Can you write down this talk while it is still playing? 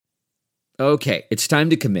Okay, it's time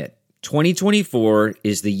to commit. 2024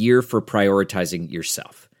 is the year for prioritizing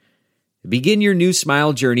yourself. Begin your new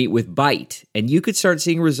smile journey with Byte, and you could start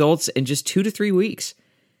seeing results in just 2 to 3 weeks.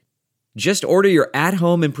 Just order your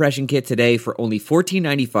at-home impression kit today for only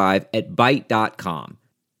 $14.95 at Byte.com.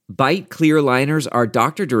 Byte clear liners are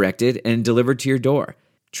doctor-directed and delivered to your door.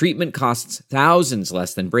 Treatment costs thousands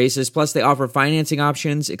less than braces, plus they offer financing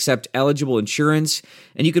options, accept eligible insurance,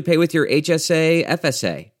 and you could pay with your HSA,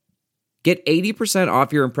 FSA. Get 80%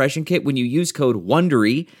 off your impression kit when you use code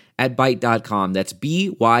WONDERY at Byte.com. That's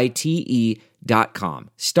BYTE.com.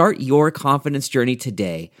 Start your confidence journey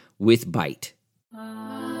today with Byte.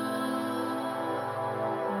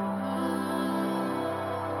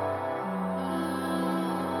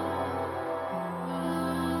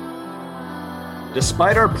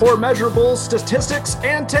 Despite our poor measurables, statistics,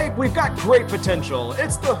 and tape, we've got great potential.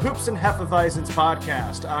 It's the Hoops and Hefeweizens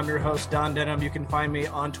podcast. I'm your host, Don Denham. You can find me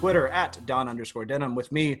on Twitter at Don_Denham.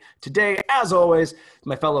 With me today, as always,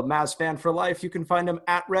 my fellow Mavs fan for life. You can find him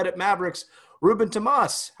at Reddit Mavericks. Ruben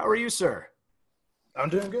Tomas, how are you, sir? I'm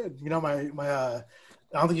doing good. You know, I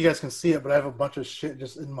don't think you guys can see it, but I have a bunch of shit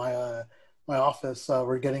just in my office.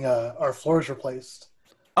 We're getting our floors replaced.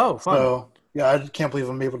 Oh, fun. So, yeah, I can't believe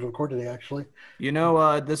I'm able to record today, actually. You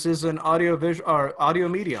know, this is an audio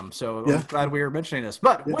medium, so yeah. I'm glad we were mentioning this.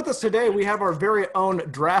 But with us today, we have our very own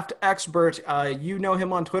draft expert. You know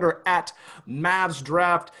him on Twitter at Mavs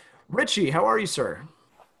Draft. Richie, how are you, sir?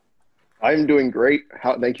 I'm doing great.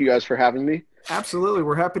 Thank you guys for having me. Absolutely.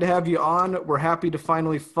 We're happy to have you on. We're happy to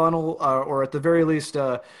finally funnel, or at the very least,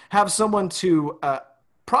 have someone to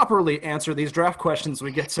properly answer these draft questions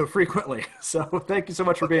we get so frequently. So thank you so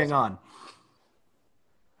much for being on.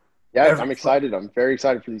 Yeah, I'm excited. I'm very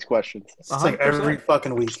excited for these questions. It's like every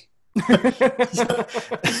fucking week.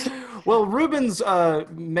 Well, Ruben's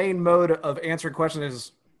main mode of answering questions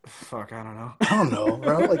is, I don't know,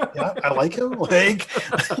 bro. Like, yeah, I like him. Like,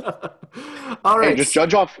 all right. Hey, just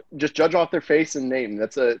judge off their face and name.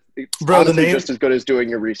 That's the name just as good as doing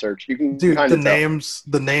your research. You can the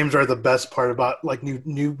names are the best part about like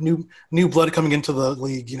new blood coming into the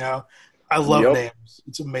league. You know. I love names.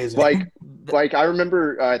 It's amazing. Like I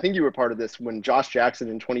remember, I think you were part of this when Josh Jackson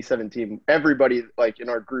in 2017. Everybody like in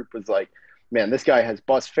our group was like, "Man, this guy has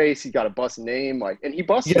bust face. He's got a bust name." Like, and he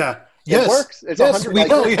busted. Yeah, it works. It's 100. We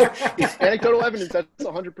know. Anecdotal evidence. That's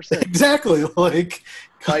 100%. Exactly. Like,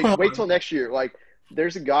 wait till next year. Like,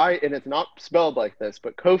 there's a guy, and it's not spelled like this,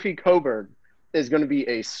 but Kofi Coburn is going to be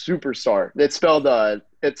a superstar. It's spelled.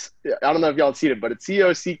 It's I don't know if y'all have seen it, but it's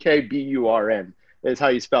COCKBURN. Is how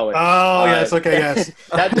you spell it. Oh, yes. Okay, yes.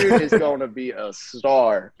 That dude is going to be a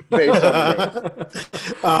star based on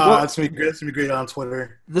that's going to be great on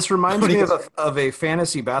Twitter. This reminds me of a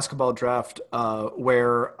fantasy basketball draft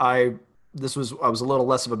where I was a little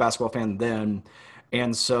less of a basketball fan then.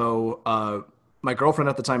 And so my girlfriend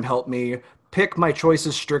at the time helped me pick my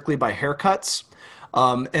choices strictly by haircuts.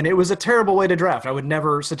 And it was a terrible way to draft. I would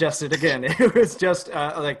never suggest it again. It was just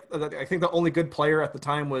I think the only good player at the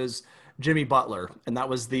time was Jimmy Butler, and that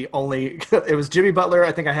was the only it was Jimmy Butler.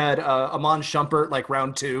 I think I had Amon Shumpert like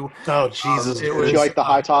round 2. Oh Jesus. Did you like the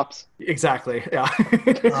high tops? Exactly. Yeah.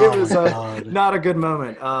 It was not a good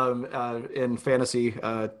moment in fantasy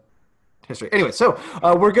history. Anyway, so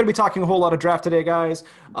we're going to be talking a whole lot of draft today, guys.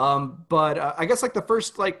 But I guess like the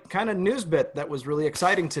first like kind of news bit that was really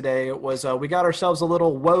exciting today was we got ourselves a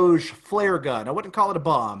little Woj flare gun. I wouldn't call it a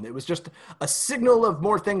bomb. It was just a signal of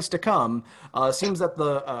more things to come. Seems that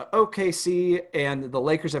the OKC and the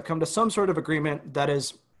Lakers have come to some sort of agreement that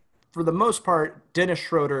is, for the most part, Dennis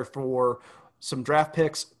Schroeder for some draft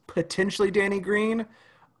picks, potentially Danny Green.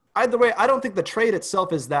 Either way, I don't think the trade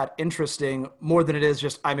itself is that interesting more than it is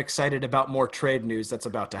just I'm excited about more trade news that's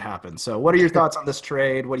about to happen. So what are your thoughts on this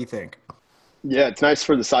trade? What do you think? Yeah, it's nice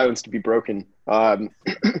for the silence to be broken. I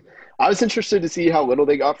was interested to see how little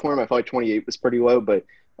they got for him. I felt like 28 was pretty low, but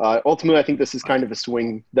ultimately I think this is kind of a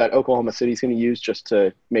swing that Oklahoma City is going to use just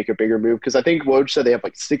to make a bigger move. Because I think Woj said they have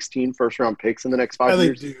like 16 first-round picks in the next 5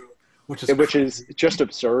 years. They do, which is just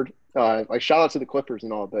absurd. Like shout out to the Clippers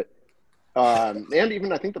and all, but and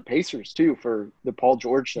even I think the Pacers too for the Paul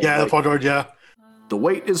George thing. Yeah, the Paul George, yeah. The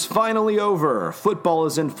wait is finally over. Football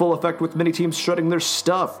is in full effect with many teams shredding their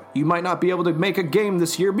stuff. You might not be able to make a game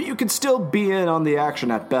this year, but you can still be in on the action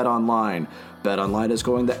at BetOnline. BetOnline is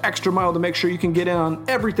going the extra mile to make sure you can get in on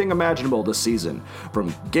everything imaginable this season.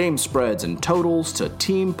 From game spreads and totals to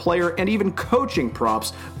team, player, and even coaching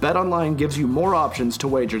props, BetOnline gives you more options to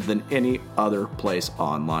wager than any other place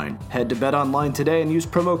online. Head to BetOnline today and use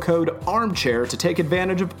promo code ARMCHAIR to take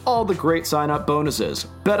advantage of all the great sign-up bonuses.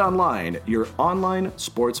 BetOnline, your online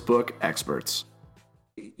sportsbook experts.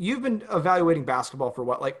 you've been evaluating basketball for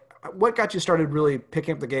what? Like, what got you started really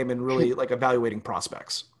picking up the game and really like evaluating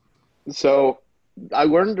prospects? So I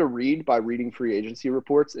learned to read by reading free agency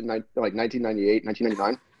reports in like 1998,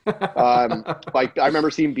 1999. Like I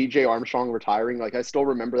remember seeing BJ Armstrong retiring. Like I still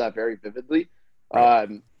remember that very vividly. Right.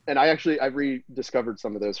 And I rediscovered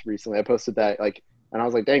some of those recently. I posted that like, and I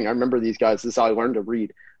was like, dang, I remember these guys. This is how I learned to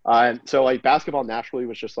read. So like basketball naturally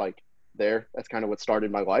was just like there. That's kind of what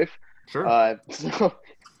started my life. Sure. But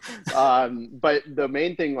the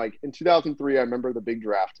main thing, like in 2003, I remember the big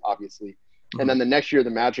draft, obviously. And then the next year, the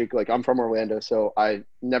Magic, like I'm from Orlando, so I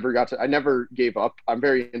never gave up. I'm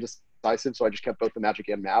very indecisive, so I just kept both the Magic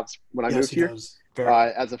and Mavs when I moved here.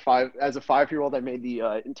 As a 5-year-old, I made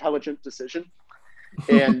the intelligent decision.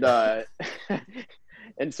 And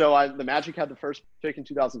and so the Magic had the first pick in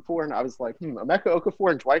 2004, and I was like, Emeka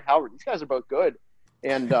Okafor and Dwight Howard, these guys are both good.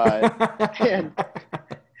 And and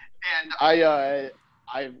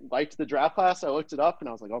I liked the draft class. I looked it up and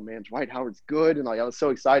I was like, oh man, Dwight Howard's good. And like, I was so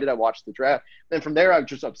excited. I watched the draft. Then from there, I was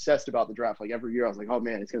just obsessed about the draft. Like every year I was like, oh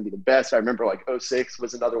man, it's going to be the best. I remember like 06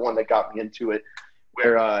 was another one that got me into it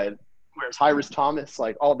whereas Tyrese Thomas,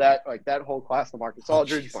 like all that, like that whole class, LaMarcus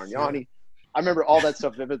Aldridge, Bargnani. I remember all that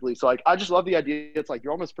stuff vividly. So like, I just love the idea. It's like,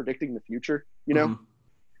 you're almost predicting the future, you know?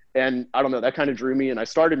 And I don't know, that kind of drew me. And I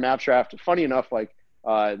started MapDraft. Funny enough, like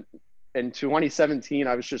in 2017,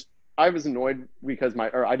 I was annoyed because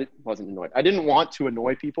wasn't annoyed. I didn't want to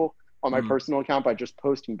annoy people on my personal account by just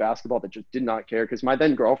posting basketball that just did not care. Because my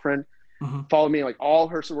then girlfriend followed me, like all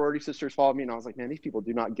her sorority sisters followed me, and I was like, man, these people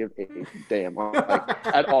do not give a damn like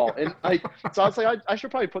at all. And like, so I was like, I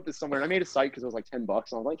should probably put this somewhere. And I made a site because it was like $10. And I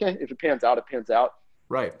was like, hey, if it pans out, it pans out.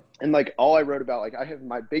 Right. And like all I wrote about, like I have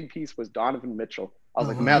my big piece was Donovan Mitchell. I was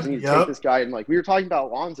like, imagine you take this guy, and like we were talking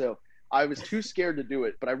about Lonzo. I was too scared to do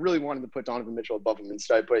it, but I really wanted to put Donovan Mitchell above him.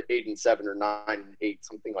 Instead, I put 8 and 7 or 9 and 8,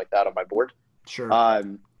 something like that on my board. Sure.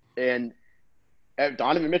 And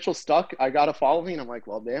Donovan Mitchell stuck. I got a following. I'm like,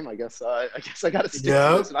 well, damn, I guess I got to stick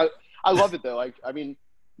to this. And I love it though. Like, I mean,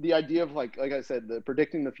 the idea of like I said, the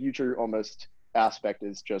predicting the future almost aspect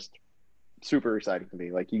is just super exciting to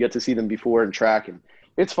me. Like you get to see them before and track, and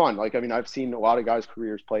it's fun. Like, I mean, I've seen a lot of guys'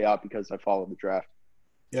 careers play out because I followed the draft.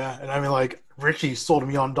 Yeah, and I mean, like, Richie sold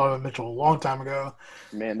me on Donovan Mitchell a long time ago.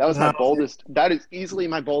 Man, that was my boldest. That is easily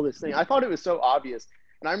my boldest thing. I thought it was so obvious.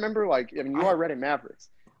 And I remember, like, I mean, you are Reddit Mavericks.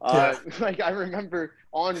 Like, I remember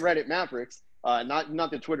on Reddit Mavericks, not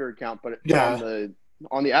the Twitter account, but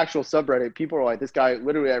on the actual subreddit, people were like, this guy,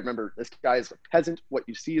 literally, I remember, this guy is a peasant. What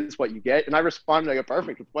you see is what you get. And I responded, I go,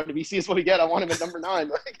 perfect. What we see is what we get. I want him at number 9.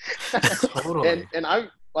 Like, totally. And I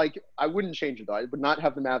wouldn't change it though. I would not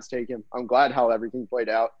have the Mavs take him. I'm glad how everything played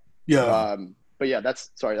out. Yeah. But yeah, that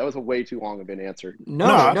was a way too long of an answer.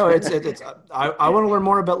 No, it's I want to learn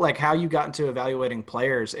more about like how you got into evaluating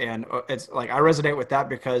players, and it's like I resonate with that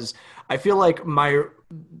because I feel like my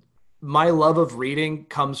love of reading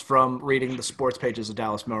comes from reading the sports pages of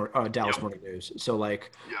Dallas Morning News. So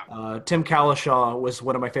like Tim Kalishaw was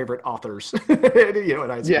one of my favorite authors. You know,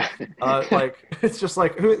 and like it's just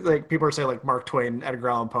like who like people are saying like Mark Twain, Edgar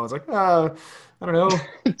Allan Poe. It's like I don't know,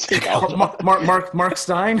 Mark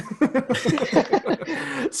Stein.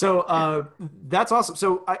 So that's awesome.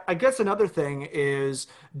 So I guess another thing is,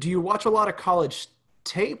 do you watch a lot of college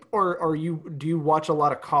tape, or do you watch a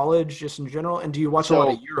lot of college just in general, and do you watch a lot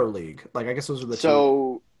of EuroLeague? Like, I guess those are the two.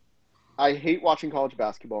 So I hate watching college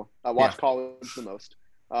basketball. I watch college the most.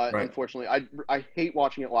 Unfortunately, I hate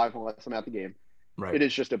watching it live unless I'm at the game. Right. It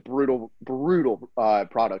is just a brutal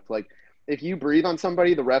product. Like if you breathe on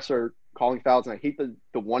somebody, the refs are calling fouls, and I hate the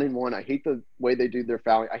 1-and-1. I hate the way they do their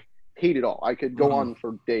fouling. I hate it all. I could go on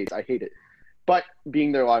for days. I hate it. But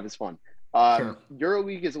being there live is fun. Sure.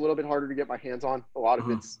 EuroLeague is a little bit harder to get my hands on. A lot of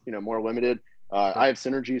it's, more limited. I have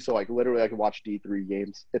Synergy, so like literally I can watch D3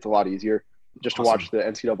 games. It's a lot easier just to watch the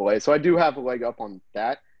NCAA. So I do have a leg up on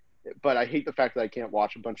that, but I hate the fact that I can't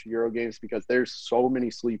watch a bunch of Euro games because there's so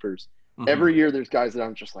many sleepers. Every year there's guys that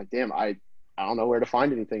I'm just like, damn, I don't know where to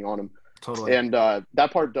find anything on them. Totally. And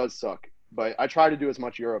that part does suck, but I try to do as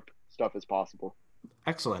much Europe stuff as possible.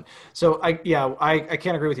 Excellent. So I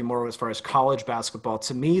can't agree with you more as far as college basketball.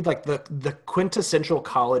 To me, like the quintessential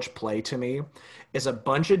college play to me is a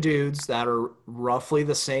bunch of dudes that are roughly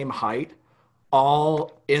the same height,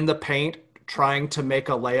 all in the paint trying to make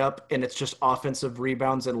a layup, and it's just offensive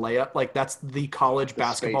rebounds and layup. Like that's the college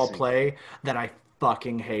basketball play that I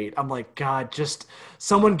fucking hate. I'm like, God, just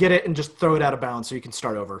someone get it and just throw it out of bounds so you can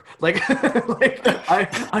start over. Like,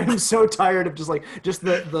 I am so tired of just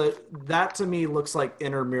the that to me looks like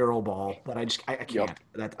intramural ball that I can't. Yep.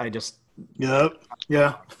 That I just. Yep.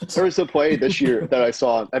 Yeah. There was a play this year that I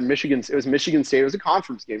saw at Michigan. It was Michigan State. It was a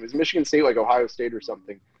conference game. It was Michigan State, like Ohio State or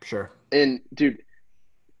something. Sure. And dude,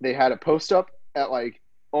 they had a post up at like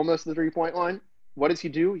almost the 3-point line. What does he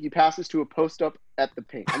do? He passes to a post up at the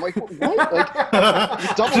paint. I'm like, what? Like,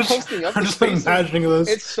 he's double posting up. I'm just imagining this.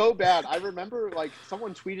 It's so bad. I remember like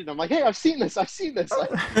someone tweeted, I'm like, hey, I've seen this. Like,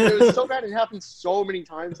 it was so bad. It happened so many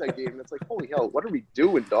times that game. And it's like, holy hell, what are we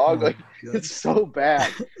doing, dog? Like, it's so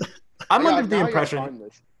bad. I'm under the impression,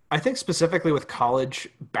 I think specifically with college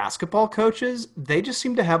basketball coaches, they just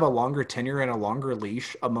seem to have a longer tenure and a longer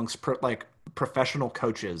leash amongst professional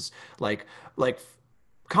coaches. Like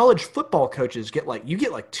college football coaches get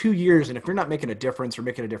like 2 years, and if you're not making a difference or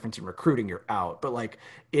making a difference in recruiting, you're out. But like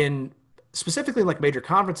in specifically like major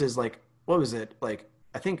conferences, like what was it? Like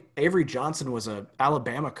I think Avery Johnson was a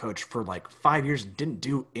Alabama coach for like 5 years and didn't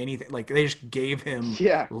do anything. Like they just gave him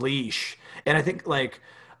leash. And I think like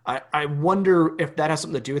I wonder if that has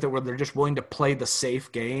something to do with it, where they're just willing to play the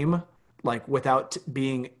safe game, like without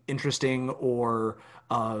being interesting or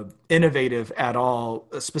innovative at all.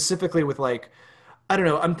 Specifically with like, I don't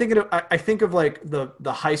know. I think of like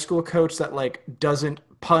the high school coach that like doesn't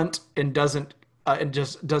punt and doesn't and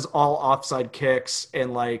just does all offside kicks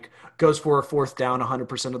and like goes for a fourth down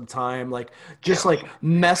 100% of the time, like just like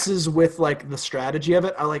messes with like the strategy of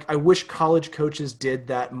it. I wish college coaches did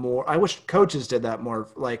that more. I wish coaches did that more.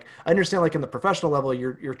 Like I understand like in the professional level,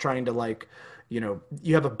 you're trying to like, you know,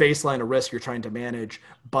 you have a baseline of risk you're trying to manage,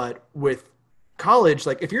 but with college,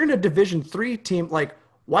 like if you're in a Division III team, like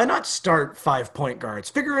why not start 5-point guards?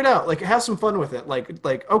 Figure it out. Like, have some fun with it.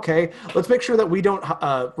 Like, okay, let's make sure that we don't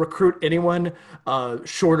recruit anyone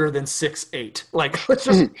shorter than 6'8". Like, let's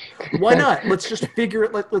just, why not? Let's just figure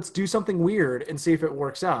it. Let's do something weird and see if it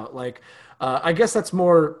works out. Like, I guess that's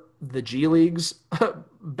more the G League's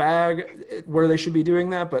bag where they should be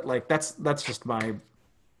doing that. But like, that's just my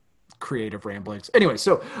creative ramblings. Anyway,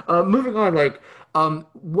 so moving on, like,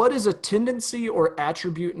 what is a tendency or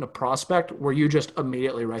attribute in a prospect where you just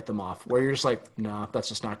immediately write them off, where you're just like, no, that's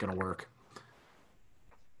just not going to work?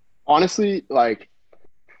 Honestly, like,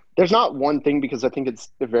 there's not one thing, because I think it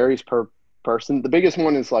varies per person. The biggest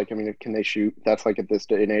one is like, I mean, can they shoot? That's like at this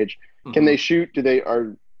day and age. Mm-hmm. Can they shoot? Do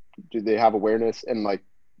they have awareness and like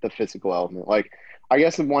the physical element? Like, I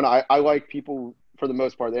guess the one I like people, for the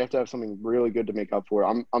most part, they have to have something really good to make up for.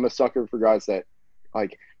 I'm a sucker for guys that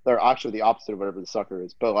like they're actually the opposite of whatever the sucker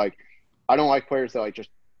is. But like, I don't like players that like just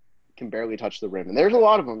can barely touch the rim. And there's a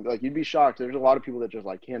lot of them. Like, you'd be shocked. There's a lot of people that just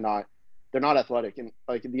like cannot. They're not athletic. And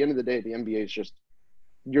like at the end of the day, the NBA is just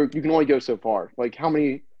you can only go so far. Like how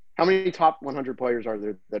many top 100 players are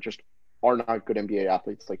there that just are not good NBA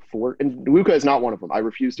athletes? Like 4. And Luka is not one of them. I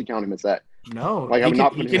refuse to count him as that. No, like I'm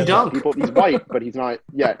not. He can dunk. He's white, but he's not.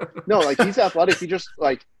 Yeah, no, like he's athletic. He just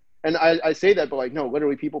like, and I say that, but like no,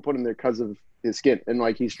 literally people put him there because of his skin, and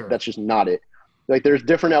like that's just not it. Like there's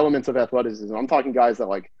different elements of athleticism. I'm talking guys that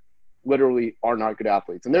like literally are not good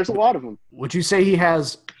athletes, and there's a lot of them. Would you say he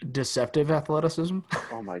has deceptive athleticism?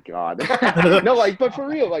 Oh my god, no, like, but for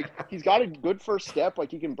real, like he's got a good first step. Like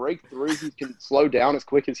he can break through. He can slow down as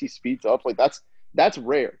quick as he speeds up. Like that's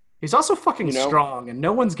rare. He's also fucking strong, and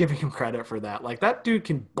no one's giving him credit for that. Like that dude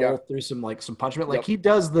can bolt through some punishment. Like he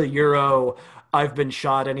does the Euro, I've been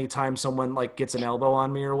shot anytime someone like gets an elbow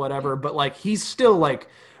on me or whatever. But like he's still like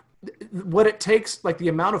what it takes, like the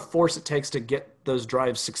amount of force it takes to get those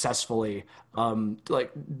drives successfully.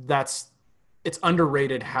 Like it's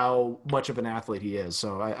underrated how much of an athlete he is.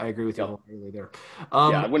 So I agree with you wholeheartedly there.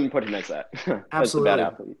 I wouldn't put him as that. Absolutely, a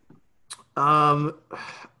bad athlete.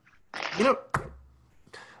 You know.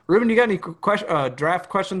 Ruben, you got any draft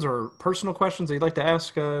questions or personal questions that you'd like to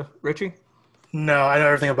ask Richie? No, I know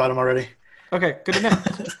everything about him already. Okay, good to know.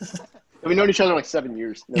 We've known each other like 7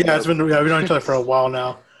 years. We've known each other for a while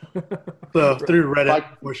now. So through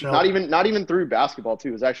Reddit, not even through basketball too.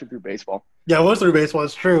 It was actually through baseball. Yeah, it was through baseball.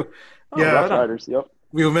 It's true. Rough Riders. Yep.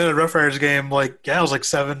 We met at Rough Riders game it was like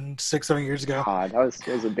 7 years ago. God, that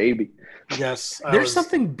was a baby. Yes. There's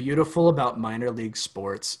something beautiful about minor league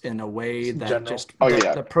sports in a way that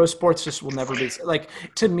the pro sports just will never be. Like,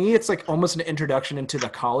 to me, it's like almost an introduction into the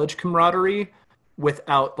college camaraderie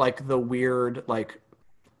without like the weird, like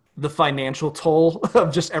the financial toll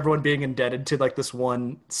of just everyone being indebted to like this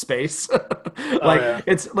one space.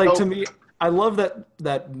 It's like, to me, I love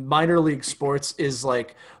that minor league sports is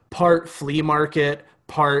like part flea market,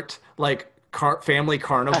 part like family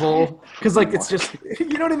carnival, because like it's just,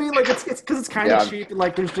 you know what I mean, like it's because it's kind of cheap, and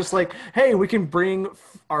like there's just like, hey, we can bring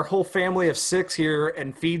our whole family of 6 here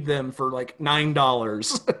and feed them for like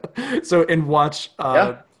 $9. So and watch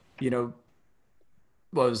you know,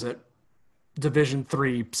 what was it, Division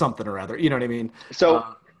 3 something or other, you know what I mean? So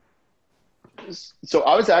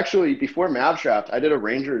I was actually, before Mavs draft, I did a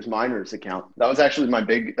Rangers minors account. That was actually my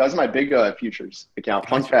big futures account.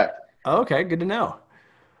 Fun fact. Okay, good to know.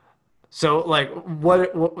 So like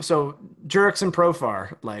what so Jurickson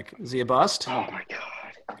Profar, like, is he a bust? Oh my god.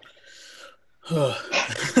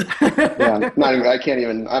 Yeah, not even, I can't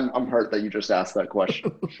even, I'm hurt that you just asked that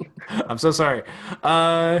question. I'm so sorry.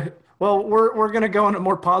 Well, we're going to go on a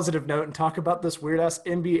more positive note and talk about this weird-ass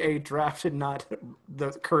NBA draft and not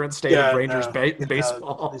the current state of Rangers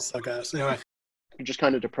baseball. These suck ass. Anyway. Just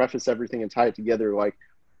kind of to preface everything and tie it together, like,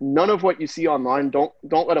 none of what you see online, don't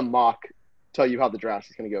let a mock tell you how the draft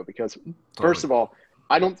is going to go, because first of all,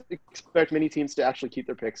 I don't expect many teams to actually keep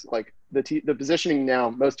their picks. Like, the positioning now,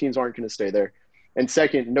 most teams aren't going to stay there. And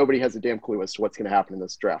second, nobody has a damn clue as to what's going to happen in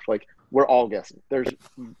this draft. Like, we're all guessing. There's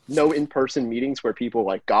no in-person meetings where people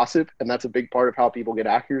like gossip, and that's a big part of how people get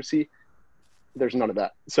accuracy. There's none of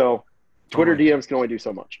that. So Twitter DMs can only do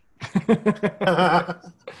so much.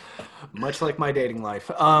 Much like my dating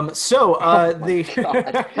life.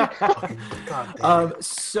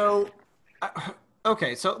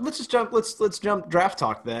 Okay, so let's jump draft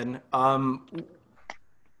talk then.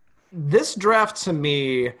 This draft to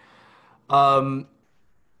me,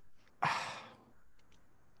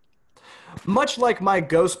 much like my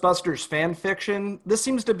Ghostbusters fan fiction, this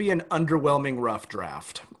seems to be an underwhelming rough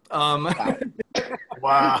draft.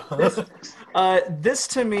 Wow. This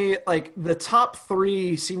to me, like, the top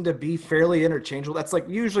 3 seem to be fairly interchangeable. That's like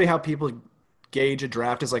usually how people gauge a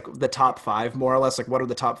draft, is like the top 5 more or less. Like, what are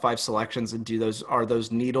the top 5 selections, and are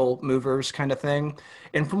those needle movers kind of thing.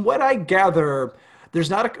 And from what I gather,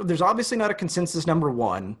 there's obviously not a consensus number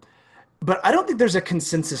 1. But I don't think there's a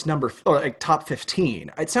consensus number, or like top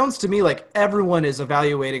 15. It sounds to me like everyone is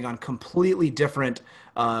evaluating on completely different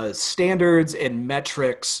standards and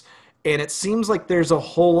metrics. And it seems like there's a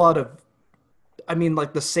whole lot of, I mean,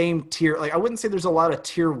 like the same tier. Like, I wouldn't say there's a lot of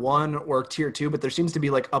tier 1 or tier 2, but there seems to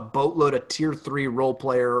be like a boatload of tier 3 role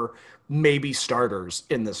player, maybe starters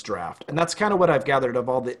in this draft. And that's kind of what I've gathered of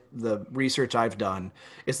all the research I've done,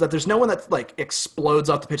 is that there's no one that like explodes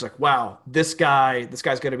off the page like, wow, this guy's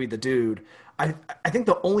going to be the dude. I think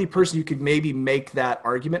the only person you could maybe make that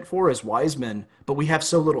argument for is Wiseman, but we have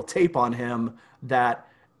so little tape on him that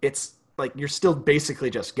it's like you're still basically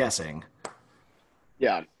just guessing.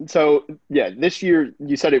 Yeah. So, yeah, this year,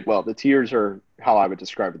 you said it well. The tiers are how I would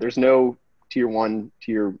describe it. There's no tier 1,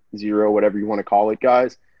 tier 0, whatever you want to call it,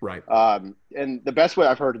 guys. Right. And the best way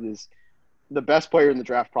I've heard it is the best player in the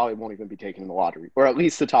draft probably won't even be taken in the lottery, or at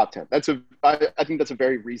least the top 10. I think that's a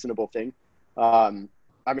very reasonable thing. I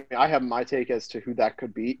mean, I have my take as to who that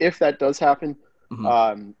could be if that does happen.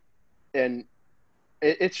 Mm-hmm. And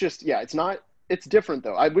it's just, yeah, it's different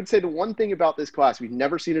though. I would say the one thing about this class, we've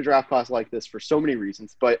never seen a draft class like this for so many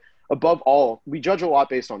reasons, but above all, we judge a lot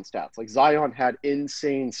based on stats. Like, Zion had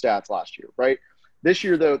insane stats last year, right? This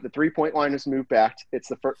year, though, the three-point line has moved back. It's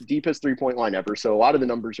the deepest three-point line ever, so a lot of the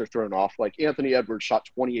numbers are thrown off. Like, Anthony Edwards shot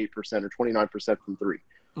 28% or 29% from 3.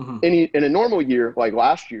 Mm-hmm. In a normal year, like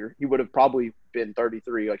last year, he would have probably been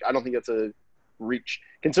 33. Like, I don't think that's a reach.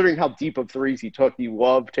 Considering how deep of threes he took, he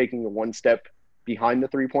loved taking the one step behind the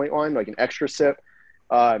three-point line, like an extra step.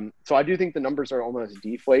 So I do think the numbers are almost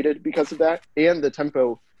deflated because of that. And the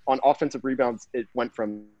tempo on offensive rebounds, it went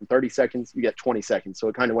from 30 seconds, you get 20 seconds. So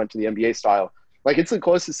it kind of went to the NBA style. Like, it's the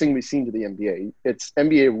closest thing we've seen to the NBA. It's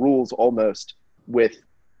NBA rules almost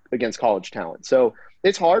against college talent. So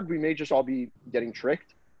it's hard. We may just all be getting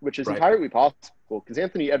tricked, which is entirely possible because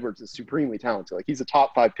Anthony Edwards is supremely talented. Like, he's a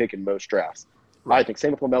top 5 pick in most drafts. Right. I think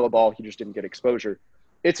same with LaMelo Ball. He just didn't get exposure.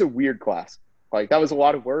 It's a weird class. Like, that was a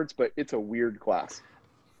lot of words, but it's a weird class.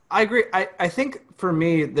 I agree. I think for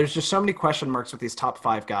me, there's just so many question marks with these top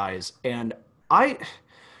 5 guys. And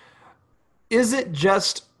is it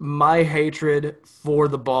just my hatred for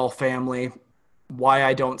the Ball family why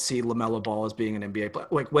I don't see LaMelo Ball as being an NBA player?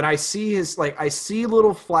 Like, when I see I see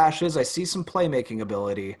little flashes, I see some playmaking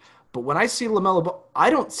ability, but when I see LaMelo Ball, I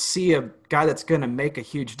don't see a guy that's going to make a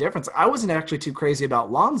huge difference. I wasn't actually too crazy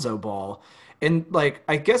about Lonzo Ball. And, like,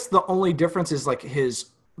 I guess the only difference is, like,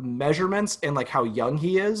 his measurements and, like, how young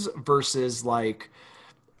he is versus, like,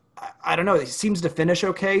 I don't know. He seems to finish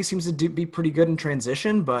okay. He seems to be pretty good in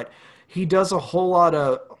transition, but he does a whole lot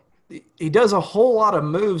of he does a whole lot of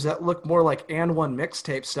moves that look more like and one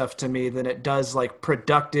mixtape stuff to me than it does like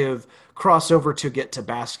productive crossover to get to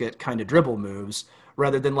basket kind of dribble moves,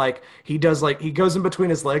 rather than like he does like he goes in between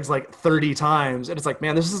his legs like 30 times and it's like,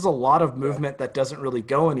 man, this is a lot of movement that doesn't really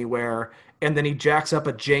go anywhere, and then he jacks up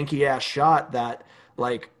a janky ass shot that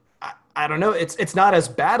like I don't know, it's not as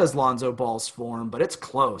bad as Lonzo Ball's form, but it's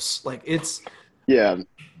close. Like it's yeah.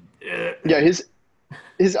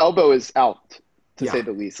 His elbow is out, to say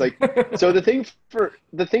the least. Like, so the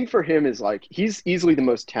thing for him is like he's easily the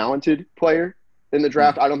most talented player in the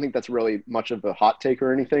draft. I don't think that's really much of a hot take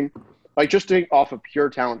or anything. Like, just off of pure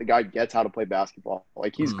talent, the guy gets how to play basketball.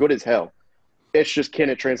 Like, he's good as hell. It's just, can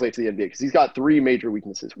it translate to the NBA? Because he's got 3 major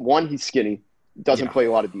weaknesses. 1, he's skinny, doesn't play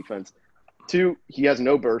a lot of defense. 2, he has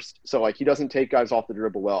no burst, so like he doesn't take guys off the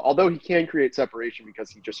dribble well. Although he can create separation because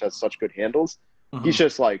he just has such good handles. He's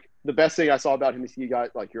just like, the best thing I saw about him is he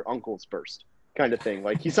got like your uncle's burst kind of thing.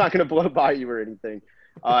 Like, he's not going to blow by you or anything.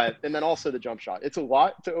 And then also the jump shot. It's a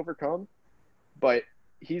lot to overcome, but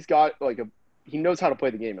he's got like he knows how to play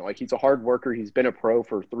the game. Like, he's a hard worker. He's been a pro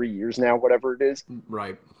for 3 years now, whatever it is.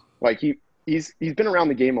 Right. Like he's been around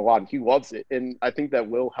the game a lot and he loves it. And I think that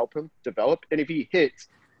will help him develop. And if he hits,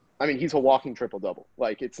 I mean, he's a walking triple-double.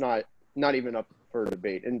 Like, it's not even up for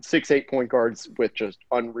debate. And 6'8" point guards with just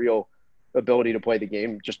unreal ability to play the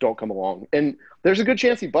game just don't come along. And there's a good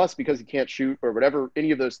chance he busts because he can't shoot or whatever,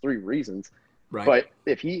 any of those 3 reasons. Right. But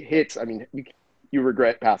if he hits, I mean, you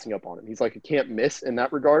regret passing up on him. He's like a can't miss in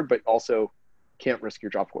that regard, but also can't risk your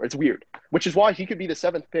drop score. It's weird, which is why he could be the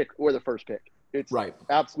 7th pick or the 1st pick. It's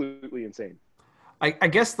absolutely insane. I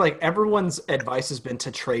guess like everyone's advice has been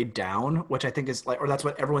to trade down, which I think is like, or that's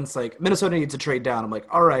what everyone's like, Minnesota needs to trade down. I'm like,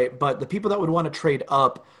 all right, but the people that would want to trade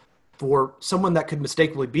up for someone that could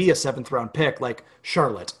mistakenly be a 7th round pick, like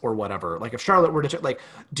Charlotte or whatever, like if Charlotte were to like,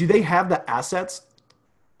 do they have the assets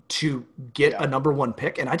to get a number 1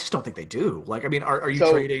 pick? And I just don't think they do. Like, I mean, are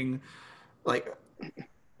you trading like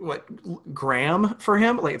what Graham for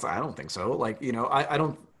him? Like, I don't think so. Like, you know, I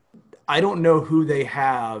don't know who they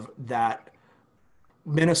have that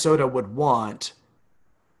Minnesota would want,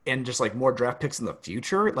 and just like more draft picks in the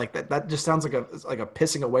future. Like that just sounds like a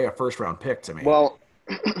pissing away a 1st round pick to me. Well,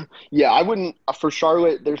 yeah, I wouldn't for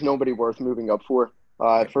Charlotte. There's nobody worth moving up for.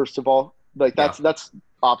 First of all, like that's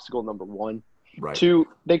obstacle number 1. Right. 2,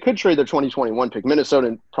 they could trade their 2021 pick.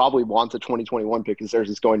 Minnesota probably wants a 2021 pick because theirs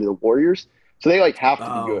is going to the Warriors, so they like have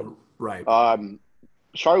to be good. Right.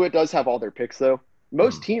 Charlotte does have all their picks though.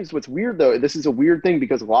 Most teams, what's weird though, this is a weird thing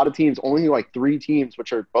because a lot of teams, only like 3 teams,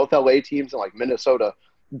 which are both LA teams and like Minnesota,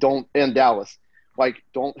 and Dallas, like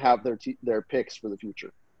don't have their picks for the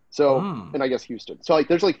future. So, and I guess Houston. So like,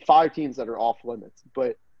 there's like 5 teams that are off limits,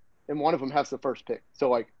 and one of them has the 1st pick. So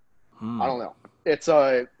like, I don't know.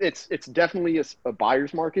 It's definitely a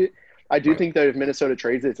buyer's market. I do think that if Minnesota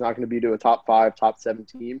trades it, it's not going to be to a top 5, top 7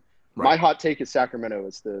 team. Right. My hot take is Sacramento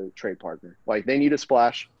is the trade partner. Like, they need a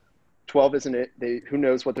splash. 12 isn't it? Who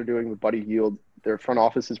knows what they're doing with Buddy Hield? Their front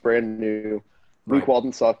office is brand new. Luke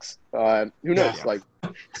Walton sucks. Who knows? Yeah. Like,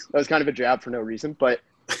 that was kind of a jab for no reason, but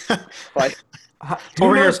like,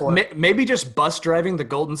 maybe just bus driving the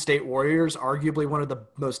Golden State Warriors, arguably one of the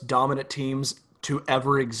most dominant teams to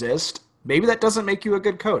ever exist. Maybe that doesn't make you a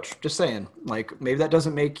good coach. Just saying. Like, maybe that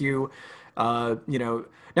doesn't make you, now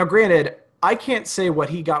granted, I can't say what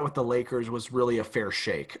he got with the Lakers was really a fair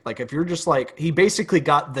shake. Like, if you're just like, he basically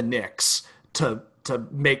got the Knicks to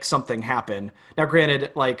make something happen. Now,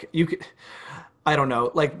 granted, like, you could, I don't know,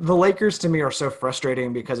 like, the Lakers to me are so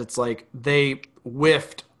frustrating because it's like they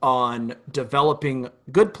whiffed on developing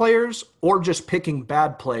good players or just picking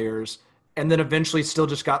bad players, and then eventually still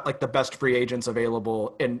just got like the best free agents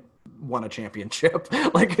available and won a championship.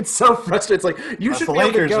 Like, it's so frustrating. It's like, you should be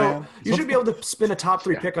able to go, you should be able to spin a top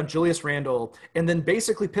 3 pick on Julius Randle and then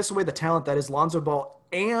basically piss away the talent that is Lonzo Ball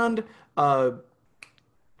and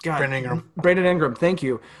Brandon Ingram. Thank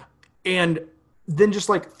you. And then just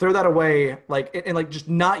like throw that away, like, and like just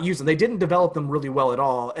not use them. They didn't develop them really well at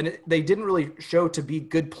all. And they didn't really show to be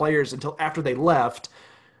good players until after they left.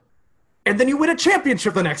 And then you win a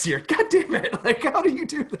championship the next year. God damn it. Like, how do you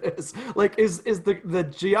do this? Like, is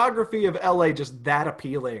the geography of LA just that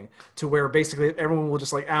appealing to where basically everyone will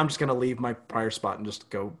just like, I'm just going to leave my prior spot and just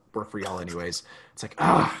go work for y'all anyways. It's like,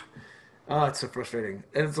 it's so frustrating.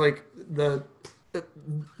 And it's like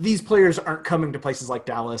these players aren't coming to places like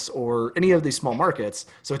Dallas or any of these small markets.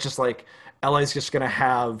 So it's just like, LA is just going to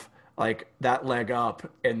have like that leg up.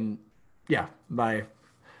 And yeah, my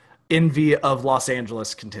envy of Los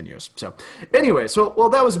Angeles continues. So anyway, well,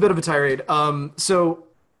 that was a bit of a tirade. So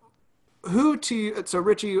who to you, so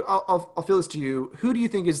Richie, I'll feel this to you. Who do you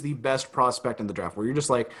think is the best prospect in the draft? Where you're just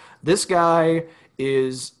like, this guy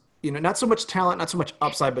is, not so much talent, not so much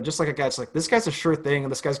upside, but just like a guy that's like, this guy's a sure thing,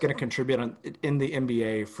 and this guy's going to contribute in the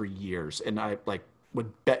NBA for years, and I like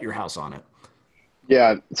would bet your house on it.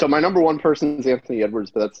 Yeah. So my number one person is Anthony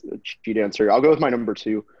Edwards, but that's a cheat answer. I'll go with my number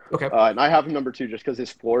two. Okay. And I have him number two just because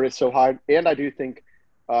his floor is so high, and I do think,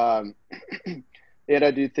 um,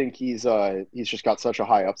 he's just got such a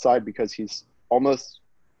high upside because he's almost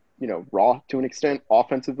raw to an extent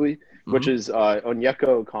offensively, which is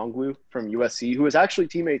Onyeka Okongwu from USC, who was actually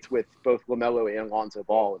teammates with both LaMelo and Lonzo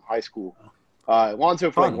Ball in high school.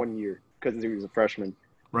 Lonzo for like 1 year because he was a freshman,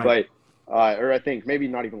 right? But or I think maybe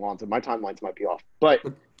not even Lonzo. My timelines might be off, but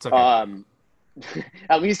it's okay.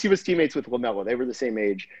 At least he was teammates with LaMelo. They were the same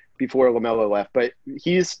age before LaMelo left, but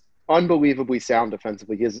he's unbelievably sound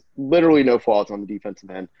defensively. He has literally no flaws on the defensive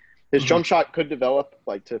end. His jump shot could develop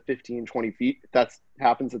like to 15, 20 feet. If that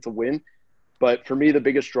happens, it's a win. But for me, the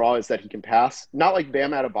biggest draw is that he can pass. Not like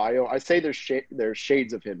Bam Adebayo. I say there's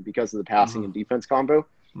shades of him because of the passing and defense combo.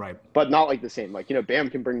 Right. But not like the same. Like, Bam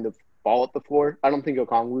can bring the ball up the floor. I don't think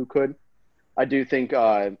Okongwu could. I do think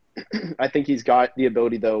I think he's got the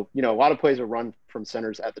ability, though. A lot of plays are run from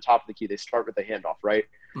centers at the top of the key. They start with the handoff, right?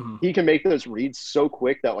 He can make those reads so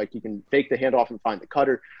quick that, like, he can fake the handoff and find the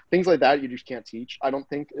cutter. Things like that you just can't teach, I don't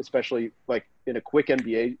think, especially, like, in a quick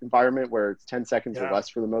NBA environment where it's 10 seconds or less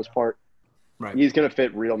for the most part. Right. He's going to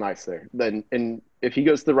fit real nice there. And if he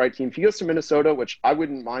goes to the right team, if he goes to Minnesota, which I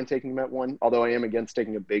wouldn't mind taking him at 1, although I am against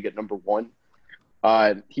taking a big at number 1,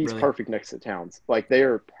 he's perfect next to Towns. Like, they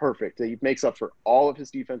are perfect. He makes up for all of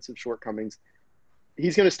his defensive shortcomings.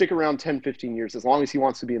 He's going to stick around 10, 15 years. As long as he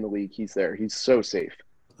wants to be in the league, he's there. He's so safe.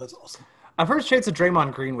 That's awesome. I've heard shades of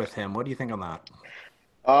Draymond Green with him. What do you think on that?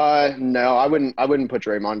 No, I wouldn't put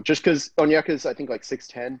Draymond just because Onyeka's, I think, like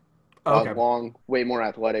 6'10", long, way more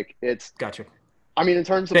athletic. It's gotcha. I mean, in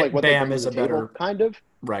terms of like what Bam they bring is to the a table, better kind of.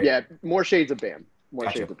 Right. Yeah, more shades of Bam.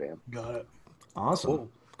 Gotcha. Shades of Bam. Got it. Awesome.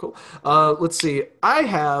 Cool. Let's see.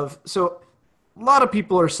 So a lot of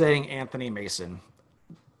people are saying Anthony Mason.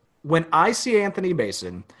 When I see Anthony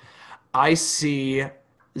Mason, I see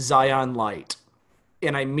Zion Light.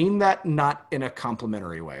 And I mean that not in a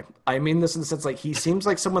complimentary way. I mean this in the sense like he seems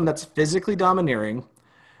like someone that's physically domineering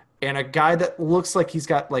and a guy that looks like he's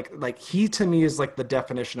got like he to me is like the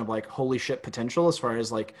definition of like holy shit potential as far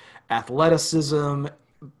as like athleticism.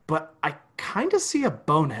 But I kind of see a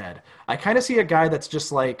bonehead. I kind of see a guy that's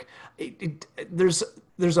just like there's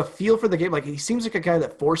a feel for the game. Like he seems like a guy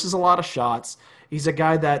that forces a lot of shots. He's a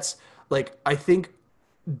guy that's like I think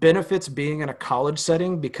benefits being in a college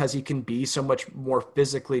setting because he can be so much more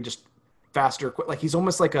physically just faster. Like he's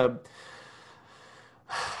almost like a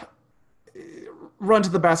run to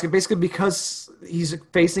the basket basically because he's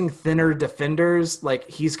facing thinner defenders. Like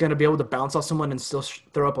he's going to be able to bounce off someone and still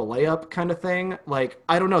throw up a layup kind of thing. Like,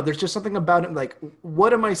 I don't know. There's just something about it. Like,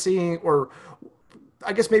 what am I seeing? Or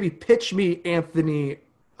I guess maybe pitch me Anthony,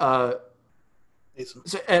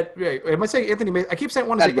 so, am I saying Anthony Mason? I keep saying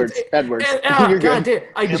Edwards. Edwards. God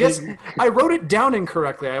damn! I wrote it down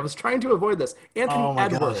incorrectly. I was trying to avoid this. Anthony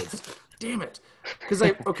Edwards. God. Damn it! Because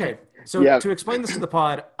to explain this to the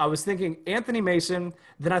pod, I was thinking Anthony Mason.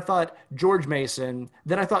 Then I thought George Mason.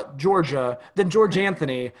 Then I thought Georgia. Then George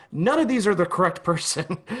Anthony. None of these are the correct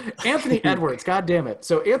person. Anthony Edwards. God damn it!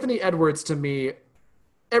 So Anthony Edwards to me,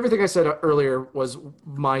 everything I said earlier was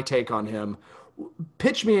my take on him.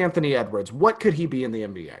 Pitch me Anthony Edwards. What could he be in the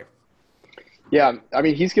NBA? Yeah, I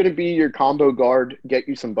mean, he's going to be your combo guard, get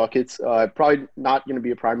you some buckets. Probably not going to be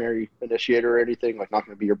a primary initiator or anything, like not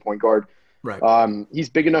going to be your point guard. Right. He's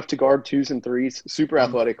big enough to guard 2s and 3s, super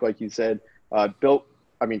athletic, like you said. Built,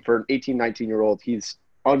 I mean, for an 18, 19-year-old, he's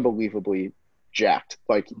unbelievably jacked.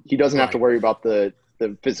 Like, he doesn't have to worry about the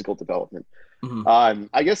physical development.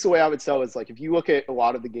 I guess the way I would sell is like if you look at a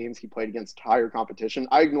lot of the games he played against higher competition,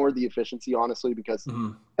 I ignored the efficiency honestly because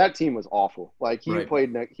that team was awful. Like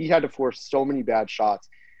he had to force so many bad shots,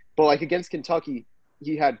 but like against Kentucky,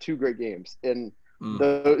 he had 2 great games, and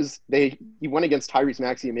he went against Tyrese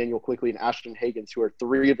Maxey, Emmanuel Quickley, and Ashton Hagans, who are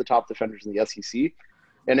 3 of the top defenders in the SEC.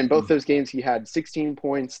 And in both those games, he had 16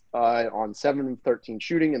 points on 7 of 13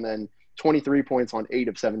 shooting, and then 23 points on 8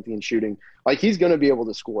 of 17 shooting. Like, he's going to be able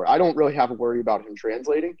to score. I don't really have a worry about him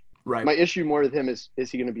translating. Right. My issue more with him is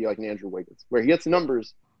he going to be like an Andrew Wiggins, where he gets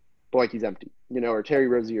numbers, but like he's empty, or Terry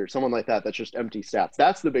Rozier or someone like that that's just empty stats.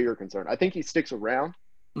 That's the bigger concern. I think he sticks around,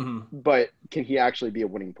 but can he actually be a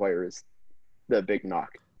winning player is the big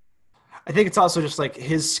knock. I think it's also just like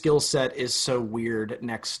his skill set is so weird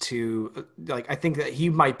next to like I think that he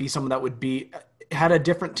might be someone that would be had a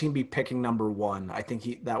different team be picking number 1, I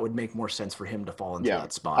think that would make more sense for him to fall into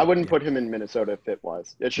that spot. I wouldn't put him in Minnesota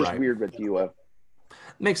fit-wise. It's just weird with D'Lo.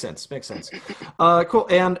 Makes sense. Cool.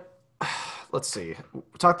 And let's see.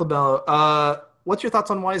 Talk LaMelo. What's your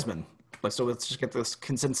thoughts on Wiseman? So let's just get this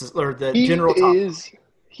consensus or the general top.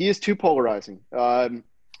 He is too polarizing.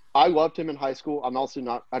 I loved him in high school. I'm also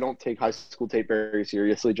not – I don't take high school tape very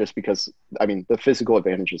seriously just because, I mean, the physical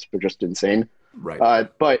advantages were just insane. Right.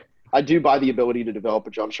 But I do buy the ability to develop a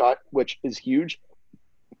jump shot, which is huge.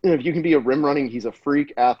 And if you can be a rim running, he's a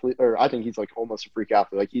freak athlete – or I think he's like almost a freak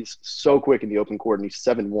athlete. Like he's so quick in the open court and he's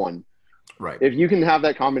 7'1". Right. If you can have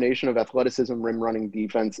that combination of athleticism, rim running,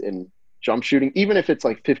 defense, and jump shooting, even if it's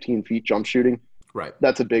like 15 feet jump shooting, right,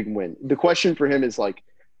 that's a big win. The question for him is like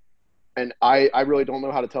 – and I really don't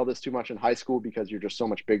know how to tell this too much in high school because you're just so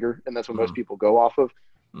much bigger, and that's what most people go off of.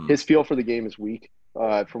 His feel for the game is weak.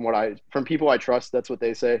 From people I trust, that's what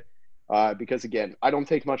they say. Because again, I don't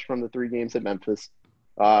take much from the 3 games at Memphis,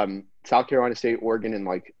 South Carolina State, Oregon, and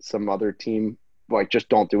like some other team. Like just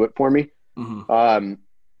don't do it for me. I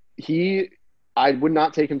would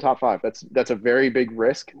not take him top 5. That's a very big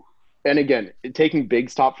risk. And again, taking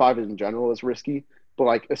bigs top 5 in general is risky, but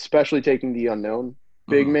like especially taking the unknown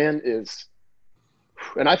big man is,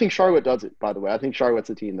 and I think Charlotte does it, by the way. I think Charlotte's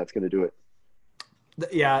a team that's going to do it.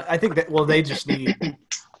 Yeah, I think that, well, they just need,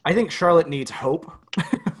 I think Charlotte needs hope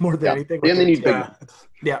more than anything. And they need big.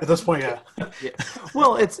 Yeah. At this point, yeah.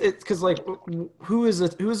 Well, it's because like, who is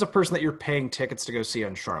a person that you're paying tickets to go see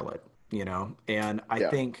on Charlotte, you know? And I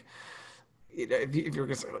think, if you're going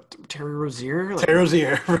to say Terry Rozier, like,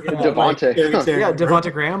 Devontae,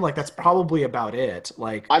 Devontae Graham, like that's probably about it.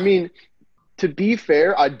 Like, I mean, to be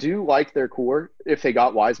fair, I do like their core if they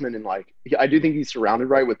got Wiseman, and like I do think he's surrounded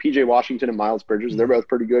right with PJ Washington and Miles Bridges. They're both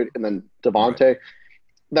pretty good, and then Devontae. Right.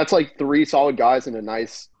 That's like 3 solid guys and a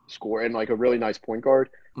nice score and like a really nice point guard.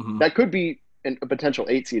 That could be a potential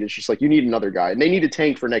 8 seed. It's just like you need another guy, and they need a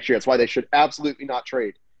tank for next year. That's why they should absolutely not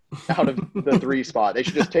trade out of the 3 spot. They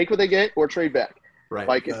should just take what they get or trade back. Right.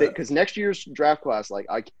 Like because next year's draft class, like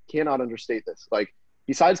I cannot understate this. Like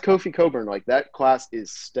besides Kofi Coburn, like that class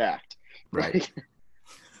is stacked. Right.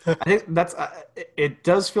 I think that's it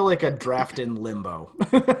does feel like a draft in limbo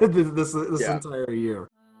this entire year.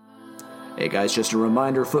 Hey guys, just a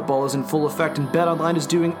reminder, football is in full effect and BetOnline is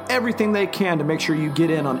doing everything they can to make sure you get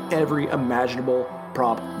in on every imaginable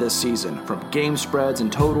prop this season. From game spreads and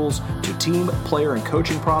totals to team, player, and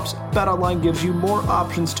coaching props, BetOnline gives you more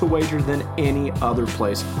options to wager than any other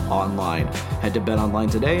place online. Head to BetOnline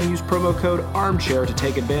today and use promo code ARMCHAIR to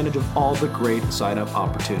take advantage of all the great sign-up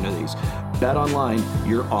opportunities. BetOnline,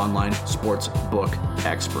 your online sports book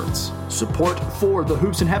experts. Support for the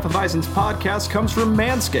Hoops and Hefeweizens podcast comes from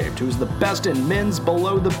Manscaped, who is the best in men's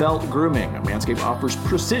below-the-belt grooming. Manscaped offers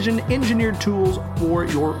precision-engineered tools for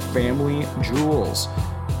your family jewels.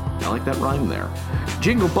 I like that rhyme there.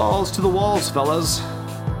 Jingle balls to the walls, fellas.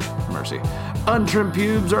 Mercy. Untrimmed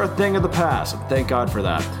pubes are a thing of the past, and thank God for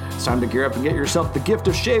that. It's time to gear up and get yourself the gift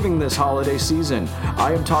of shaving this holiday season.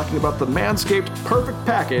 I am talking about the Manscaped Perfect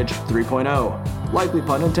Package 3.0. Likely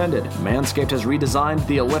pun intended. Manscaped has redesigned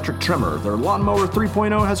the electric trimmer. Their Lawnmower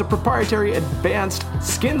 3.0 has a proprietary advanced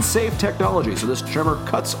skin-safe technology, so this trimmer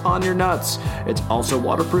cuts on your nuts. It's also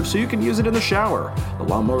waterproof, so you can use it in the shower. The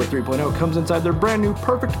Lawnmower 3.0 comes inside their brand new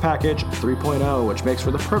Perfect Package 3.0, which makes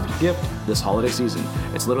for the perfect gift this holiday season.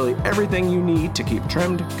 It's literally everything you need to keep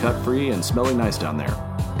trimmed, cut-free, and smelling nice down there.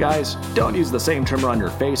 Guys, don't use the same trimmer on your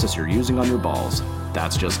face as you're using on your balls.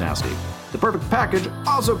 That's just nasty. The Perfect Package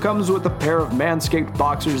also comes with a pair of Manscaped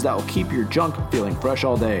boxers that will keep your junk feeling fresh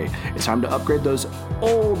all day. It's time to upgrade those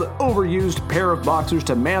old, overused pair of boxers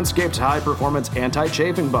to Manscaped's high-performance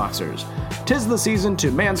anti-chafing boxers. 'Tis the season to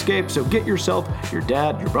Manscaped, so get yourself, your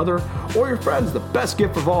dad, your brother, or your friends the best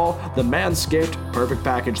gift of all, the Manscaped Perfect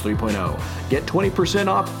Package 3.0. Get 20%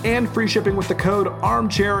 off and free shipping with the code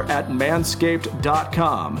ARMCHAIR at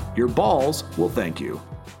manscaped.com. Your balls will thank you.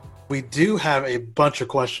 We do have a bunch of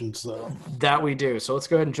questions, though. That we do. So let's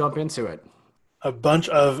go ahead and jump into it. A bunch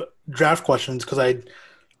of draft questions, because I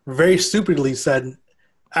very stupidly said,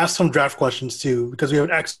 ask some draft questions, too, because we have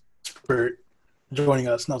an expert joining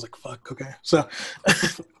us. And I was like, fuck, okay. So, all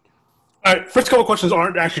right, first couple questions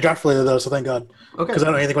aren't actually draft-related, though, so thank God. Okay. Because I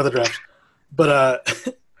don't know anything about the draft.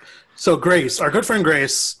 But, so Grace, our good friend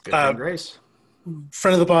Grace. Grace.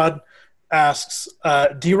 Friend of the pod, asks,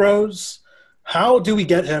 D-Rose, how do we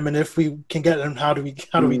get him, and if we can get him, how do we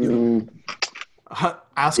do it?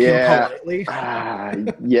 Ask him politely.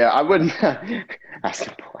 I wouldn't ask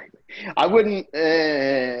him politely. I wouldn't.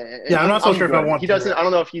 I'm not so sure if I want. He doesn't. I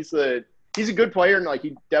don't know if he's a good player, and like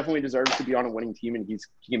he definitely deserves to be on a winning team, and he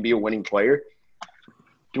can be a winning player.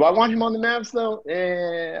 Do I want him on the Mavs though?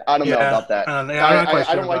 I don't know about that.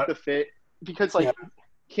 I don't like the fit because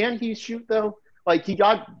can he shoot though? Like he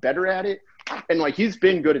got better at it, and like he's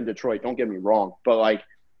been good in Detroit. Don't get me wrong, but like,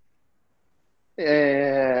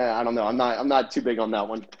 I don't know. I'm not too big on that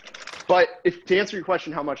one. But to answer your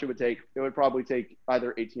question, how much it would probably take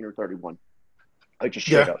either 18 or 31. Like just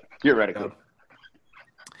straight up, theoretically.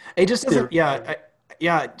 It just doesn't.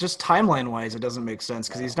 Just timeline wise, it doesn't make sense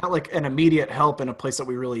because he's not like an immediate help in a place that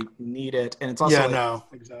we really need it, and it's also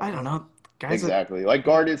exactly. I don't know, guys. Exactly, like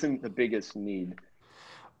guard isn't the biggest need,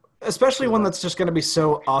 especially one that's just going to be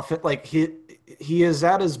so often. Like he is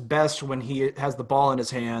at his best when he has the ball in his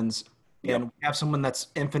hands, and we have someone that's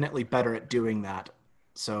infinitely better at doing that.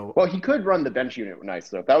 So he could run the bench unit nice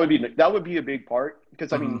though. That would be a big part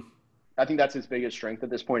because I mean, I think that's his biggest strength at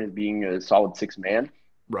this point is being a solid 6-man.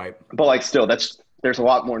 Right, but like still, there's a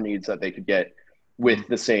lot more needs that they could get with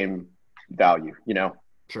the same value, you know?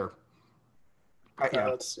 Sure.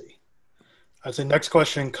 Let's see. I'd say next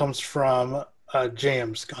question comes from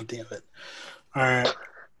James. God damn it. All right.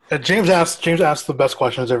 James asks the best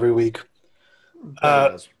questions every week.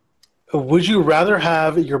 Would you rather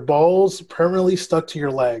have your balls permanently stuck to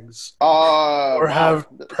your legs or have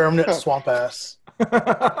permanent swamp ass?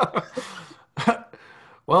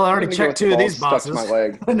 Well, I already checked 2 of these boxes. My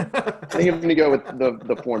leg. I think I'm going to go with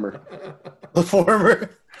the former. The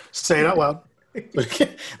former? Say it out loud.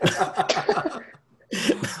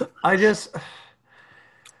 I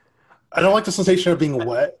don't like the sensation of being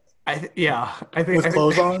wet. I think with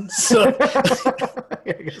clothes on. So,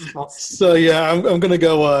 I'm going to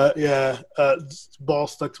go. Ball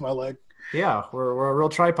stuck to my leg. Yeah, we're a real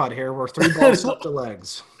tripod here. We're 3 balls up to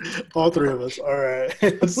legs. All 3 of us. All right.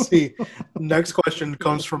 Let's see. Next question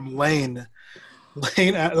comes from Lane.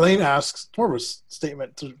 Lane asks, more of a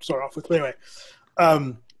statement to start off with. But anyway,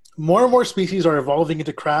 more and more species are evolving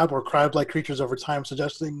into crab or crab-like creatures over time,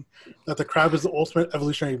 suggesting that the crab is the ultimate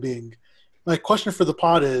evolutionary being. My question for the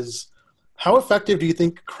pod is, how effective do you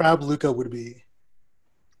think Crab Luka would be?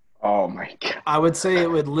 Oh, my God. I would say it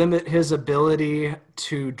would limit his ability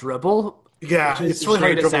to dribble. Yeah, it's really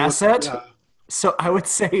hard to dribble. Asset. So I would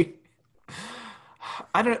say,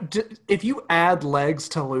 I don't know, if you add legs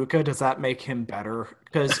to Luka, does that make him better?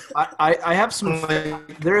 Because I have some,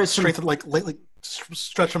 there is some, strength, like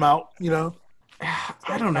stretch him out, you know?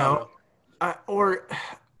 I don't know.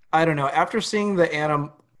 I don't know. After seeing the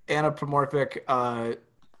anthropomorphic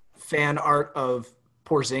fan art of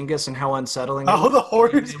Porzingis and how unsettling. Oh, the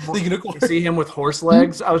horse, the unicorn. See him with horse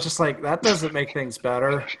legs. I was just like, that doesn't make things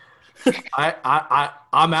better.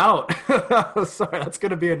 I'm out. Sorry, that's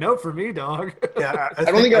gonna be a no for me, dog. Yeah, I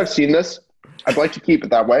don't think I've seen this. I'd like to keep it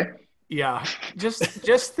that way. Yeah, just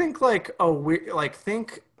think like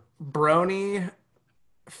think Brony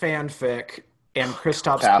fanfic and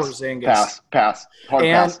Kristaps Porzingis. Pass. Hard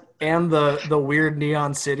pass. And the weird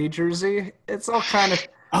Neon City jersey. It's all kind of.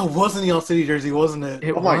 Oh, it was a Neon City jersey, wasn't it?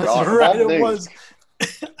 It oh my was. God! Right, it was.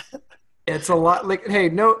 It's a lot like, hey,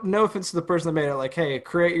 no offense to the person that made it. Like, hey,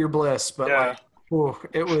 create your bliss, but yeah.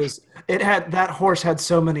 That horse had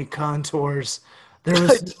so many contours. There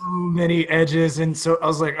was so many edges, and so I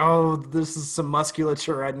was like, oh, this is some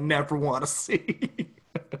musculature I'd never want to see.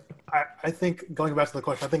 I think going back to the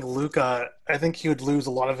question, I think Luka, he would lose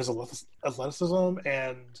a lot of his athleticism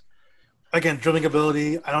and again dribbling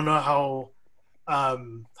ability. I don't know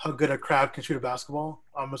how good a crab can shoot a basketball.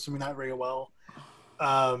 I'm assuming not very well.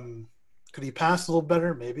 Could he pass a little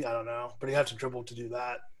better? Maybe, I don't know, but he had to dribble to do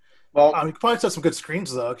that. Well, he could probably set some good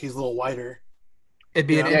screens though. He's a little wider. It'd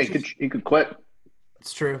be he could clip.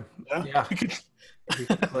 It's true. Yeah. He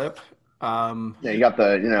could clip. You got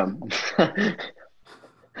the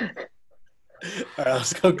All right,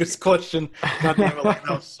 let's go. Good question. God damn it, that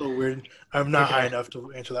was so weird. I'm not high enough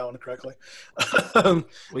to answer that one correctly.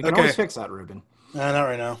 We can always fix that, Ruben. Not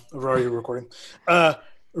right now. We're already recording.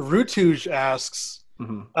 Rutuj asks,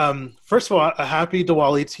 first of all, a happy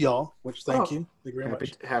Diwali to y'all, which thank you. Thank you very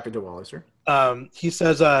much. Happy Diwali, sir. He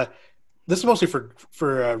says, this is mostly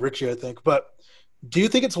for Richie, I think, but do you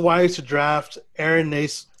think it's wise to draft Aaron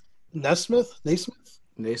Nesmith?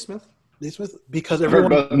 Because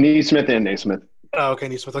everyone both Nesmith and Naismith. Oh, okay,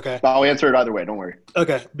 Nesmith. Okay, I'll answer it either way. Don't worry.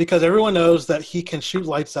 Okay, because everyone knows that he can shoot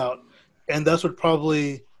lights out, and thus would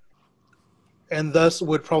probably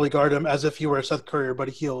guard him as if he were a Seth Curry, but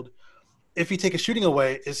he healed. If you take his shooting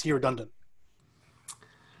away, is he redundant?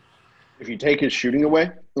 If you take his shooting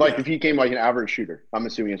away, if he came like an average shooter, I'm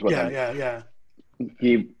assuming is what. Yeah.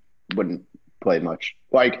 He wouldn't play much.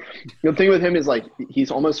 Like the thing with him is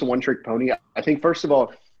he's almost a one-trick pony. I think first of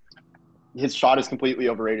all, his shot is completely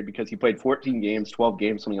overrated because he played 14 games, 12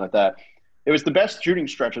 games, something like that. It was the best shooting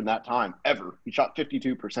stretch in that time ever. He shot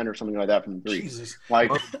 52% or something like that from three. Jesus.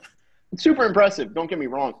 Like, it's super impressive. Don't get me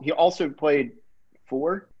wrong. He also played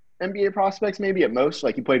 4 NBA prospects maybe at most.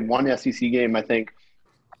 Like, he played 1 SEC game, I think.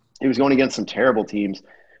 He was going against some terrible teams.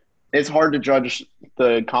 It's hard to judge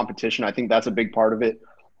the competition. I think that's a big part of it.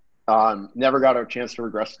 Never got a chance to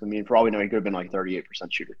regress to the mean. For all we know, he could have been like 38%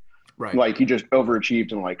 shooter. Right. Like, he just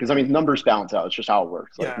overachieved and because, I mean, numbers balance out. It's just how it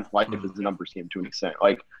works. Like, Yeah. life is a numbers game to an extent.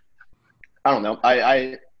 Like, I don't know.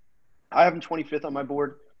 I have him 25th on my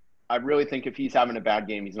board. I really think if he's having a bad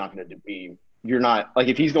game, he's not going to be – you're not – like,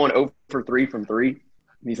 if he's going 0 for 3 from 3,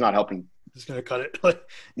 he's not helping. He's going to cut it.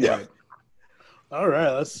 Yeah. All right,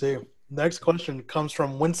 let's see. Next question comes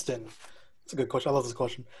from Winston. That's a good question. I love this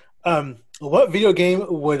question. What video game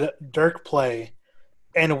would Dirk play,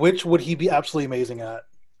 and which would he be absolutely amazing at?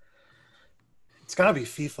 It's got to be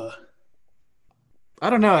FIFA. I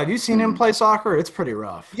don't know. Have you seen him play soccer? It's pretty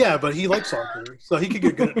rough. Yeah, but he likes soccer, so he could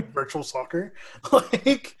get good at virtual soccer.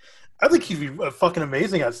 Like, I think he'd be fucking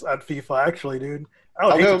amazing at FIFA. Actually, dude.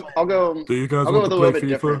 I'll go. Do you guys I'll go want with to a little play bit FIFA?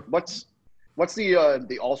 different. What's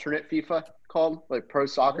the alternate FIFA called? Like Pro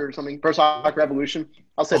Soccer or something? Pro Soccer Evolution.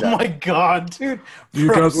 I'll say Oh that. my god, dude! Do you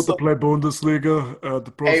guys want to play Bundesliga?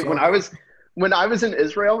 The Pro Hey, Soccer? when I was in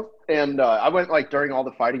Israel and I went like during all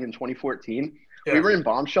the fighting in 2014. Yeah. We were in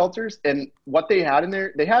bomb shelters, and what they had in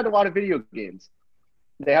there, they had a lot of video games.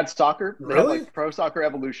 They had soccer. They had Really? like Pro Soccer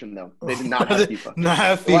Evolution, though. They did not have FIFA. Not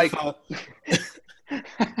have FIFA.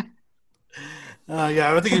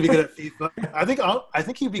 Yeah, I think he'd be good at FIFA. I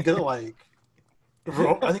think he'd be good at I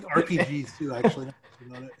think RPGs too. Actually,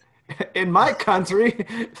 about it. In my country,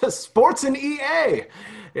 the sports in EA.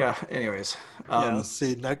 Yeah. Anyways. Yeah, let's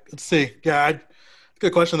see. Yeah,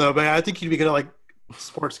 good question though. But I think he'd be good at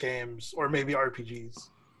sports games or maybe RPGs.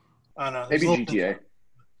 I don't know. Maybe GTA.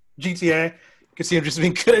 GTA. You can see him just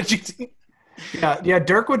being good at GTA. Yeah.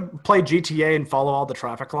 Dirk would play GTA and follow all the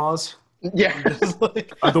traffic laws. Yeah.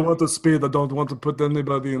 I don't want to speed. I don't want to put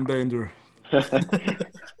anybody in danger.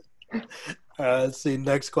 Let's see.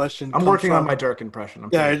 Next question. I'm working on my Dirk impression.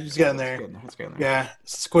 He's getting there. It's getting there. Yeah,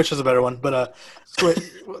 Squish is a better one, but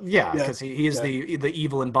Yeah, because he is the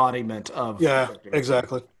evil embodiment of. yeah,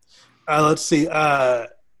 exactly. Let's see.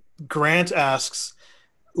 Grant asks,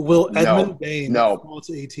 "Will Edmund Bain fall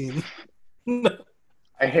to 18?"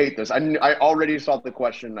 I hate this. I already saw the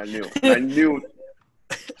question. I knew.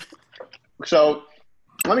 So,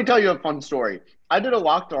 let me tell you a fun story. I did a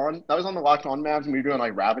Locked On. I was on the Locked On Mavs, and we were doing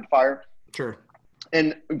rapid fire. Sure.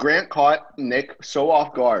 And Grant caught Nick so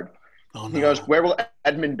off guard. Oh, no. He goes, "Where will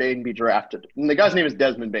Edmund Bain be drafted?" And the guy's name is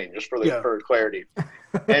Desmond Bain, just for clarity.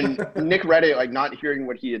 And Nick read it not hearing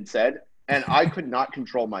what he had said, and I could not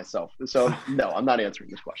control myself. So, no, I'm not answering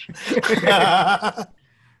this question.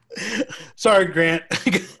 Sorry, Grant.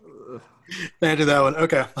 Answer that one.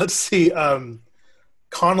 Okay, let's see.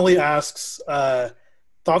 Connolly asks,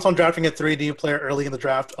 thoughts on drafting a 3D player early in the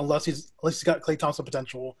draft, unless he's got Klay Thompson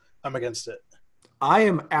potential. I'm against it. I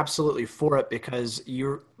am absolutely for it because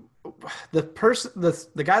the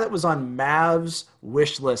guy that was on Mavs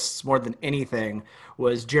wish lists more than anything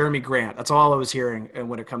was Jeremy Grant. That's all I was hearing. And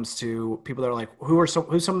when it comes to people that are like, who's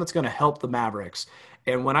someone that's going to help the Mavericks?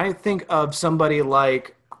 And when I think of somebody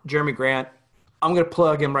like Jeremy Grant, I'm going to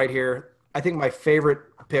plug him right here. I think my favorite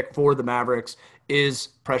pick for the Mavericks is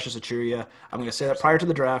Precious Achuria. I'm going to say that prior to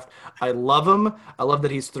the draft. I love him. I love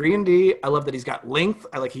that he's 3-and-D. I love that he's got length.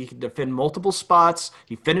 I like he can defend multiple spots.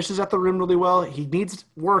 He finishes at the rim really well. He needs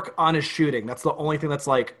work on his shooting. That's the only thing that's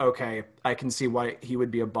okay, I can see why he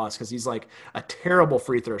would be a bust because he's a terrible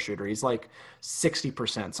free throw shooter. He's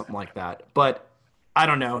 60%, something like that. But I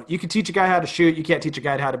don't know. You can teach a guy how to shoot. You can't teach a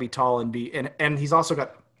guy how to be tall and he's also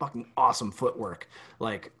got fucking awesome footwork.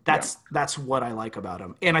 That's what I like about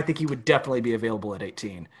him. And I think he would definitely be available at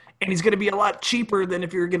 18. And he's going to be a lot cheaper than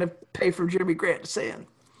if you're going to pay for Jeremy Grant to San.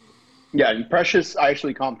 Yeah, and Precious, I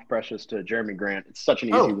actually comped Precious to Jeremy Grant. It's such an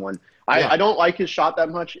easy one. I don't like his shot that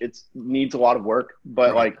much. It needs a lot of work,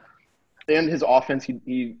 but and his offense,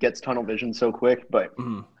 he gets tunnel vision so quick, but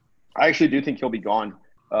I actually do think he'll be gone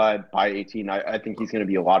by 18. I think he's going to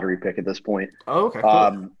be a lottery pick at this point. Oh, okay.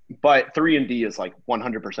 Cool. But 3-and-D is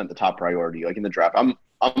 100% the top priority. In the draft, I'm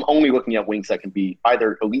only looking at wings that can be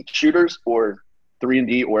either elite shooters or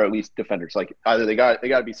 3-and-D or at least defenders. Either they got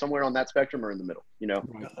to be somewhere on that spectrum or in the middle.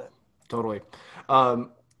 Totally.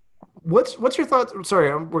 What's your thought?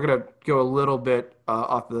 Sorry, we're going to go a little bit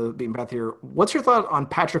off the beaten path here. What's your thought on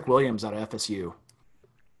Patrick Williams out of FSU?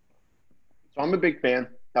 So I'm a big fan.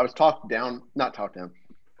 I was not talked down.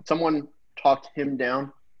 Someone talked him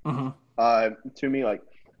down to me,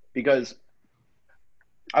 because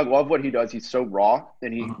I love what he does. He's so raw,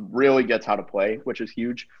 and he really gets how to play, which is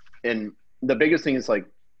huge. And the biggest thing is like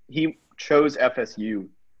he chose FSU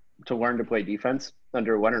to learn to play defense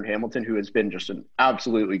under Leonard Hamilton, who has been just an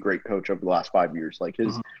absolutely great coach over the last 5 years. Like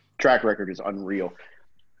his track record is unreal.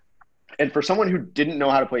 And for someone who didn't know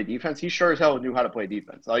how to play defense, he sure as hell knew how to play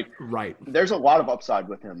defense. Like, Right. There's a lot of upside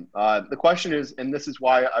with him. The question is, and this is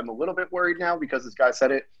why I'm a little bit worried now because this guy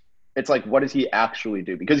said it, it's like, what does he actually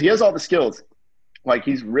do? Because he has all the skills. Like,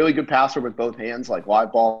 he's really good passer with both hands, like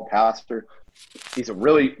live ball passer. He's a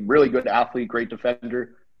really, really good athlete, great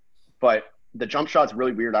defender. But the jump shot's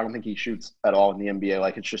really weird. I don't think he shoots at all in the NBA.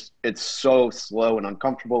 Like, it's so slow and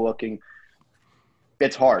uncomfortable looking.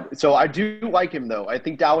 It's hard. So I do like him, though. I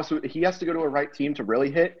think Dallas, he has to go to a right team to really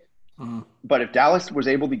hit. But if Dallas was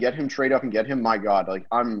able to get him, trade up and get him, my God,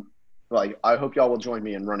 I hope y'all will join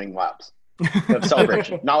me in running laps of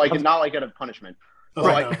celebration. not like at a punishment.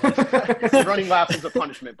 Right. Running laps is a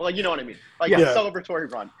punishment, but you know what I mean. Like a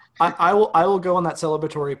celebratory run. I will go on that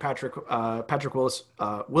celebratory Patrick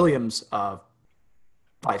Williams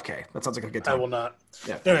 5K. That sounds like a good time. I will not.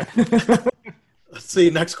 Yeah. Okay. Let's see.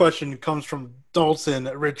 Next question comes from Dalton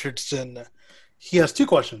Richardson. He has 2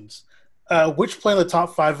 questions. Which play in the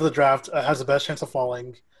top 5 of the draft has the best chance of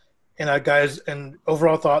falling? And guys, and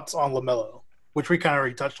overall thoughts on LaMelo, which we kind of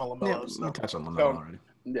already touched on LaMelo. Yeah, we touched on LaMelo already.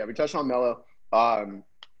 Yeah, we touched on Melo.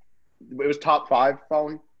 It was top 5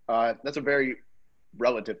 falling. That's a very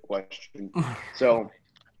relative question. So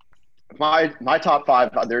my top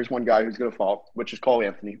 5, there's one guy who's going to fall, which is Cole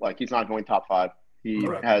Anthony. Like, he's not going top 5.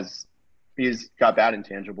 He's got bad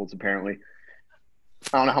intangibles, apparently.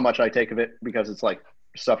 I don't know how much I take of it because it's like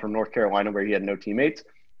stuff from North Carolina where he had no teammates.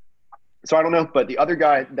 So I don't know. But the other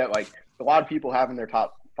guy that like a lot of people have in their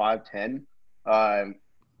top 5, 10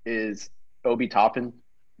 is Obi Toppin.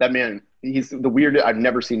 That man, he's the weirdest. I've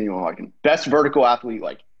never seen anyone like him. Best vertical athlete,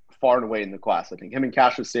 like far and away in the class. I think him and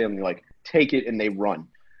Cassius Stanley like take it and they run.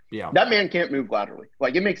 Yeah, that man can't move laterally.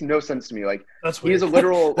 Like it makes no sense to me. Like he's a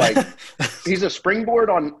literal like he's a springboard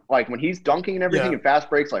on like when he's dunking and everything and fast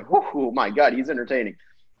breaks. Like oh my God, he's entertaining.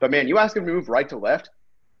 But man, you ask him to move right to left,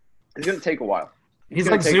 it's gonna take a while. He's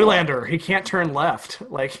like Zoolander. He can't turn left.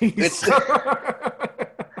 Like he's.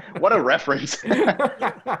 What a reference.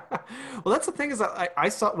 Well, that's the thing is that I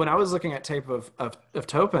saw when I was looking at tape of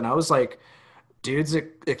Topin, I was like, dude's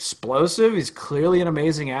explosive. He's clearly an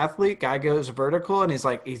amazing athlete. Guy goes vertical, and he's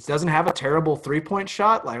like, he doesn't have a terrible 3-point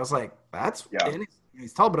shot. Like I was like,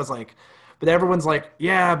 he's tall, but I was like, but everyone's like,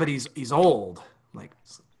 yeah, but he's old. Like,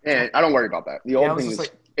 and I don't worry about that. The old thing is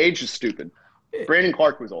like, age is stupid. Brandon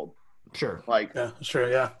Clark was old. Sure. Like, yeah, sure,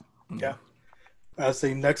 yeah.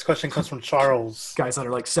 The next question comes from Charles. Guys that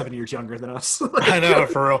are like 7 years younger than us. I know,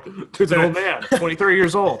 for real. Dude's an old man, 23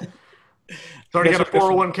 years old. He's already got a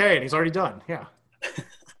 401k and he's already done. Yeah.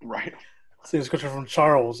 Right. So this question from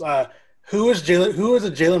Charles. Who is a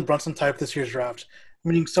Jalen Brunson type this year's draft?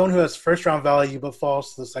 Meaning someone who has first round value but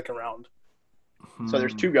falls to the second round. So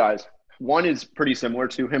there's 2 guys. One is pretty similar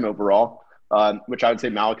to him overall, which I would say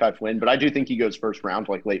Malachi Flynn, but I do think he goes first round,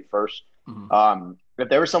 like late first. If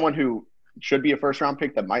there was someone who should be a first-round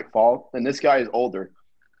pick that might fall, and this guy is older,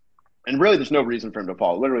 and really there's no reason for him to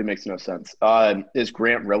fall. It literally makes no sense, is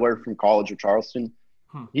Grant Riller from College of Charleston.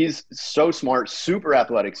 He's so smart, super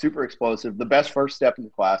athletic, super explosive, the best first step in the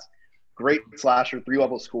class, great slasher,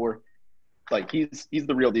 3-level score. Like, he's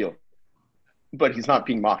the real deal. But he's not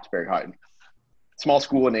being mocked very high. Small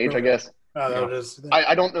school in age, I guess. That is.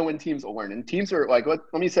 I don't know when teams will learn. And teams are like, let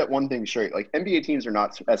me set one thing straight. Like, NBA teams are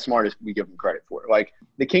not as smart as we give them credit for. Like,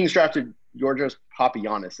 the Kings drafted Georgios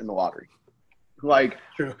Papagiannis in the lottery. Like,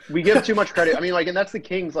 True. We give too much credit. I mean, like, and that's the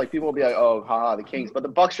Kings. Like, people will be like, oh, haha, the Kings. But the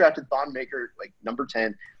Bucks drafted Thon Maker, like, number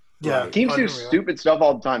 10. Yeah. Teams do stupid stuff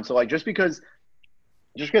all the time. So, like, just because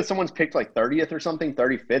someone's picked, like, 30th or something,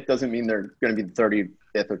 35th, doesn't mean they're going to be the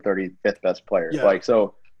 35th or 35th best player. Yeah. Like,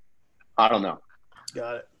 so, I don't know.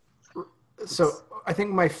 Got it. So I think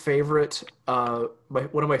my favorite, one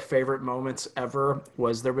of my favorite moments ever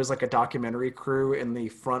was there was like a documentary crew in the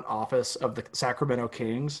front office of the Sacramento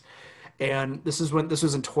Kings. And this was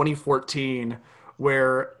in 2014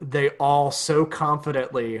 where they all so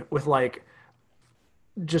confidently with like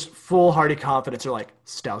just foolhardy confidence are like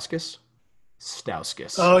Stauskas.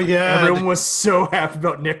 Oh yeah. Everyone was so happy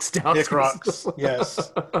about Nick Stauskas. Nick Rocks.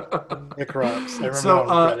 Yes. Nick Rocks. I remember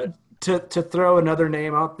so, To throw another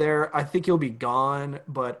name out there, I think he'll be gone,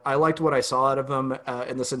 but I liked what I saw out of him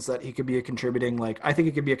in the sense that he could be a contributing, I think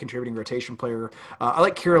he could be a contributing rotation player. I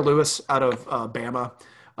like Kira Lewis out of Bama.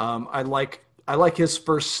 I like his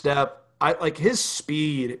first step. I like his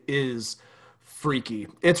speed is freaky.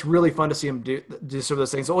 It's really fun to see him do some of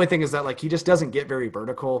those things. The only thing is that like he just doesn't get very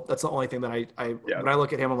vertical. That's the only thing that when I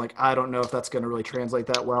look at him, I'm like, I don't know if that's going to really translate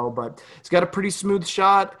that well. But he's got a pretty smooth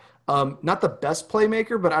shot. Not the best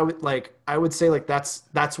playmaker, but I would say like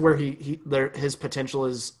that's where his potential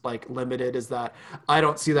is like limited. Is that I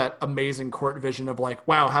don't see that amazing court vision of like,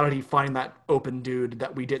 wow, how did he find that open dude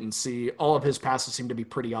that we didn't see? All of his passes seem to be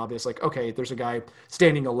pretty obvious. Like, okay, there's a guy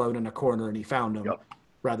standing alone in a corner and he found him,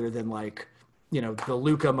 rather than like, the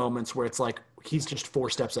Luka moments where it's like he's just 4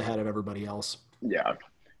 steps ahead of everybody else. Yeah,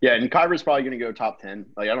 and Kyver's probably going to go top 10.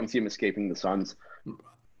 Like I don't see him escaping the Suns,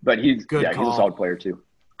 but he's he's a solid player too.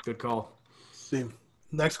 Good call. See,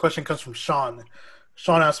 next question comes from Sean.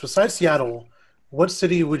 Sean asks, besides Seattle, what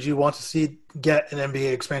city would you want to see get an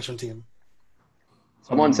NBA expansion team?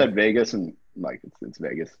 Someone said Vegas, and like it's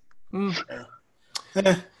Vegas.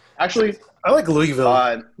 Yeah. Actually, I like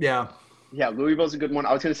Louisville. Yeah, Louisville's a good one.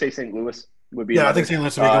 I was going to say St. Louis would be. Yeah, I think St.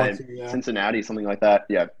 Louis would be good too. Yeah. Cincinnati, something like that.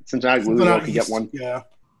 Yeah, Cincinnati, Louisville could get one. Yeah,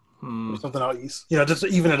 or something out east. Just to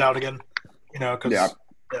even it out again. Because yeah,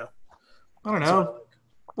 I don't know.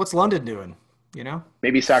 What's London doing?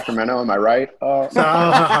 Maybe Sacramento. Am I right?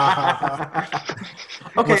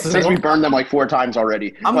 Okay, since we burned them like 4 times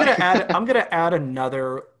already. I'm gonna add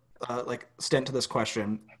another stint to this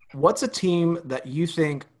question. What's a team that you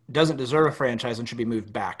think doesn't deserve a franchise and should be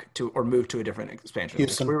moved back to or moved to a different expansion?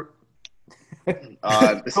 Houston. This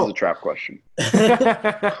is a trap question.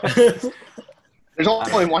 There's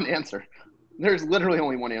only one answer. There's literally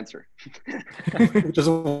only one answer.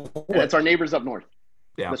 It's our neighbors up north.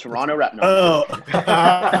 Yeah. The Toronto Raptors. Oh.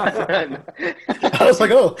 I was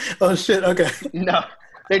like, oh shit, okay. No,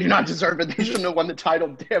 they do not deserve it. They shouldn't have won the title.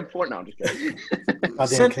 Damn Fort. No, I'm just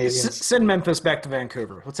kidding. Send Memphis back to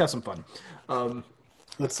Vancouver. Let's have some fun.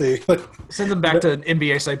 Let's see. Send them back to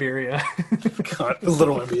NBA Siberia. God,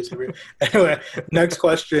 little NBA Siberia. Anyway, next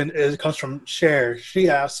question comes from Cher. She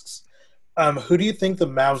asks, who do you think the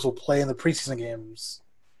Mavs will play in the preseason games,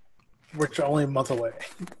 which are only a month away?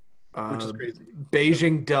 Which is crazy.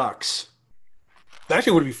 Beijing Ducks. That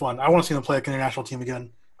actually would be fun. I want to see them play like an international team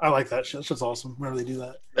again. I like that shit. That's just awesome whenever they do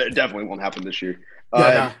that. It definitely won't happen this year.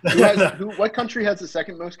 Yeah, what country has the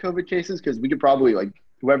second most COVID cases? Because we could probably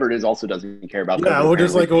whoever it is also doesn't care about. Yeah, COVID, we'll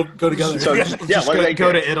just go together. So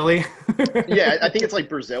go to Italy. Yeah, I think it's like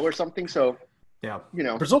Brazil or something. So yeah,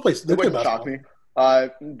 Brazil plays. It wouldn't shock me.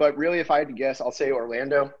 But really, if I had to guess, I'll say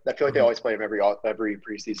Orlando. I feel like they always play them every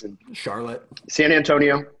preseason. Charlotte, San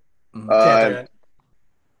Antonio,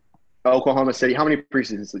 Oklahoma City. How many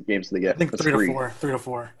preseason games do they get? I think 3 to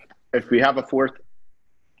 4. If we have a 4th,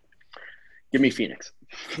 give me Phoenix.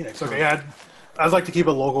 Okay. Yeah, I'd like to keep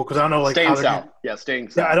it local because I don't know staying south. Staying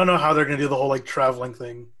south. Yeah, I don't know how they're going to do the whole traveling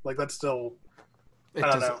thing. That's still. I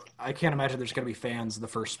don't know. I can't imagine there's going to be fans the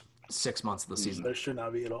first 6 months of the season. There should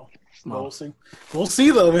not be at all. Well, we'll see. We'll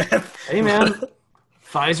see though, man. Hey, man.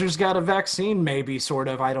 Pfizer's got a vaccine, maybe, sort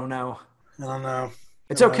of. I don't know. I don't know.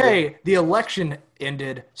 It's okay. The election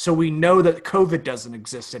ended, so we know that COVID doesn't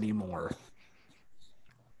exist anymore.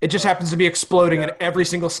 It just happens to be exploding in every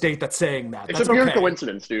single state that's saying that. It's a pure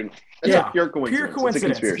coincidence, dude. It's a pure coincidence. Pure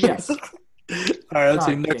coincidence. It's a conspiracy. Yes. All right, let's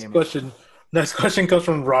see. Next question. Next question comes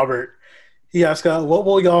from Robert. He asked, "What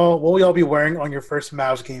will y'all be wearing on your first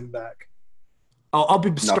Mavs game back?" Oh, I'll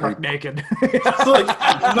be stark naked.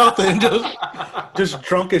 Nothing. Just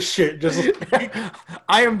drunk as shit.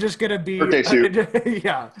 I am just gonna be. Birthday suit.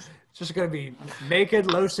 Just gonna be naked,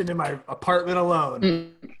 lotioned in my apartment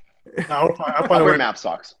alone. I'll wear Mavs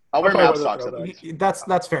socks. I'll wear Mavs socks.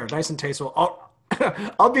 That's fair. Nice and tasteful.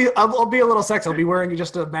 I'll be a little sexy. I'll be wearing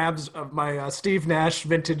just a Mavs of my Steve Nash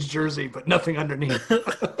vintage jersey, but nothing underneath.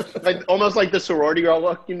 Almost like the sorority girl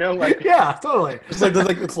look, Yeah, totally. It's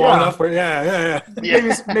it's long enough for yeah.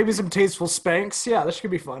 Maybe some tasteful Spanx. Yeah, this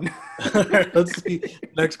should be fun. Let's see.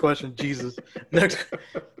 Next question. Jesus. Next.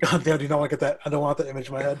 God damn, do you not want to get that? I don't want that image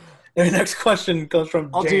in my head. And the next question comes from.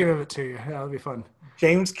 I'll DM it to you. Yeah, that'll be fun.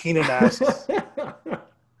 James Keenan asks,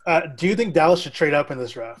 "Do you think Dallas should trade up in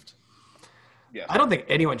this draft?" Yes. I don't think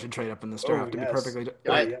anyone should trade up in this draft. To be perfectly,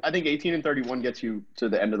 I think 18 and 31 gets you to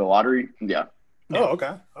the end of the lottery. Yeah. Oh,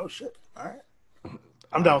 okay. Oh shit. All right.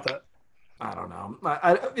 I'm down with that. I don't know.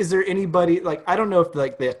 Is there anybody I don't know if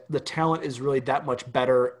the talent is really that much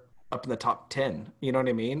better up in the top 10. You know what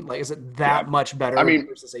I mean? Is it that much better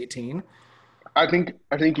versus 18? I think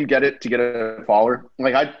you get it to get a faller.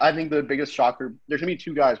 I think the biggest shocker, there's gonna be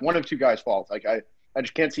 2 guys. One of 2 guys falls. I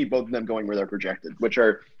just can't see both of them going where they're projected, which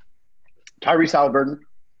are Tyrese Halliburton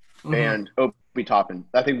and Obi Toppin.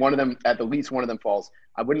 I think at the least one of them falls.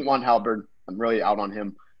 I wouldn't want Halliburton. I'm really out on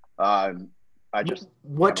him.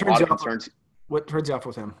 What turns you off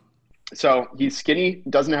with him? So he's skinny,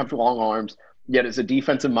 doesn't have long arms, yet is a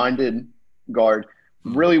defensive-minded guard.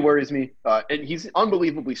 Really worries me. And he's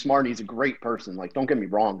unbelievably smart. He's a great person. Like, don't get me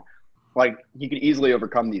wrong. Like, he could easily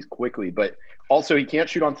overcome these quickly. But also, he can't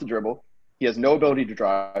shoot off the dribble. He has no ability to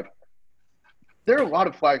drive. There are a lot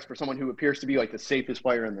of flags for someone who appears to be, like, the safest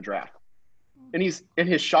player in the draft. And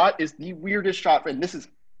his shot is the weirdest shot. And this is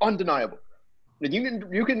undeniable. And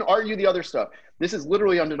you can argue the other stuff. This is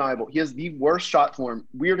literally undeniable. He has the worst shot form,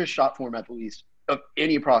 weirdest shot form at the least, of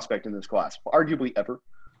any prospect in this class, arguably ever.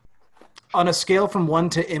 On a scale from 1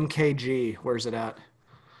 to MKG, where's it at?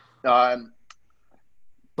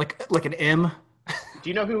 Like an M? Do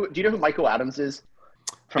you know who Michael Adams is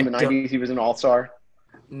from the 90s? He was an all-star.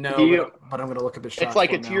 No, but I'm going to look up his shot. It's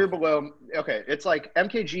like a tier below. Okay, it's like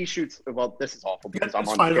MKG shoots. Well, this is awful because I'm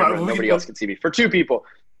on camera and nobody else can see me. For two people,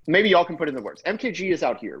 maybe y'all can put in the words. MKG is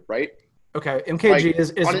out here, right? Okay, MKG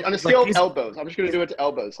is on a scale of elbows. I'm just going to do it to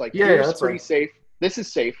elbows. Like, here's pretty safe. This is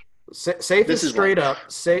safe. Safe is straight up.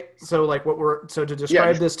 So like to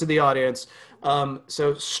describe this to the audience,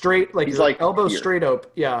 so straight, like, he's like elbow here. Straight up,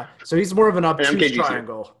 yeah. So he's more of an obtuse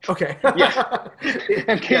triangle. Here. Okay. Yeah.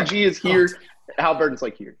 MKG is here. Halliburton's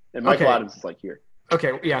like here, and Michael Adams is like here.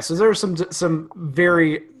 Okay, yeah. So there's some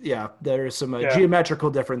very there's some geometrical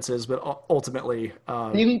differences, but ultimately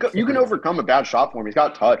you can overcome a bad shot form. He's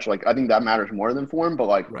got touch. Like, I think that matters more than form, but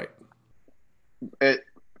like right.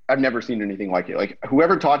 I've never seen anything like it. Like,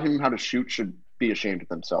 whoever taught him how to shoot should be ashamed of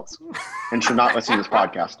themselves and should not listen to this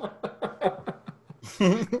podcast.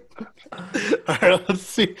 All right, let's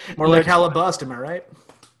see. More like Halibust, am I right?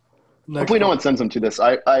 Hopefully no one sends him to this.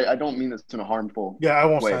 I don't mean this in a harmful way. I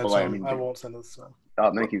won't send this. I won't send this.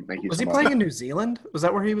 Thank you. Was he playing in New Zealand? Was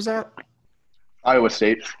that where he was at? Iowa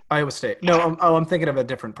State. No, I'm thinking of a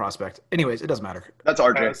different prospect. Anyways, it doesn't matter. That's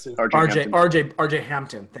RJ. RJ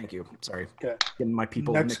Hampton. Thank you. Sorry. Okay. Getting my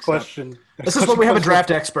people Next mixed question. Up. This is what we have a draft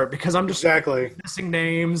expert, because I'm just exactly missing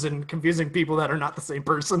names and confusing people that are not the same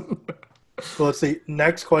person. So let's see.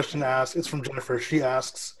 Next question asked. It's from Jennifer. She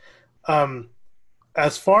asks,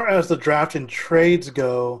 as far as the draft and trades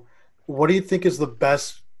go, what do you think is the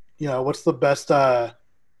best? What's the best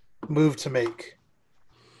move to make?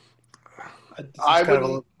 I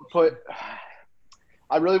really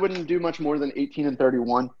wouldn't do much more than 18 and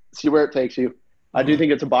 31. See where it takes you. I do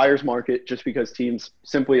think it's a buyer's market just because teams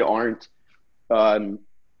simply aren't how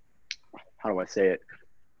do I say it?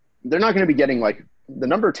 They're not going to be getting, like, the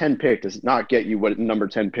number 10 pick does not get you what number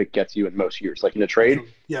 10 pick gets you in most years. Like, in a trade,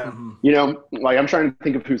 like, I'm trying to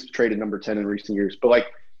think of who's traded number 10 in recent years, but like,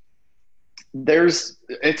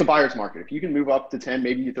 it's a buyer's market. If you can move up to 10,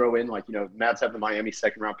 maybe you throw in, like, Mavs have the Miami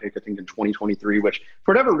second round pick, I think, in 2023, which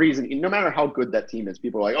for whatever reason, no matter how good that team is,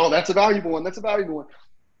 people are like, oh, that's a valuable one.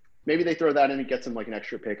 Maybe they throw that in and gets them like an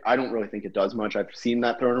extra pick. I don't really think it does much. I've seen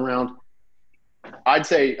that thrown around. I'd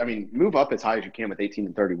say, move up as high as you can with 18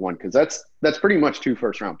 and 31, because that's pretty much 2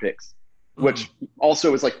 first round picks, which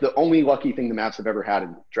also is like the only lucky thing the Mavs have ever had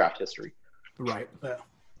in draft history. Right. Yeah.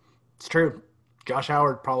 It's true. Josh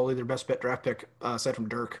Howard, probably their best draft pick, aside from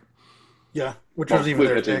Dirk. Yeah, which was even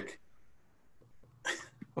their pick.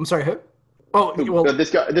 I'm sorry, who? Oh, well, this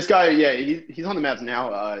guy, yeah, he's on the Mavs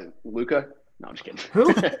now. Luka. No, I'm just kidding.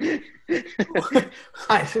 Who?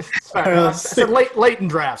 I said late in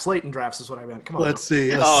drafts. Late in drafts is what I meant. Come on. Let's see.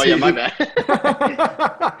 Yeah, my bad.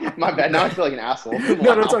 My bad. Now I feel like an asshole.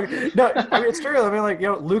 No, it's okay. No, it's true.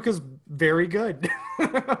 Luka's very good.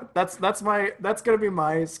 that's gonna be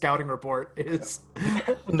my scouting report. Is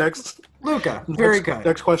next Luka very good.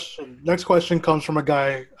 Next question comes from a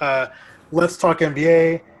guy. Let's talk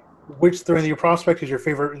NBA. Which 3 prospect is your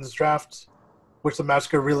favorite in this draft? Which the Mavs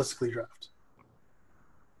could realistically draft?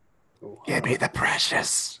 Give me the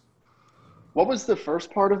precious. What was the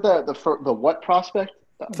first part of that? The what prospect?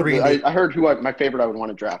 3D. I heard who my favorite I would want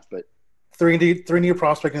to draft, but 3D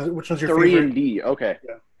prospect. Which one's your favorite? 3D. Okay.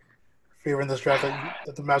 Yeah. Favorite in this draft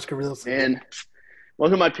that the Mavs could realistically. And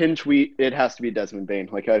look at my pin tweet. It has to be Desmond Bane.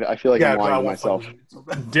 Like, I feel like I'm lying to myself.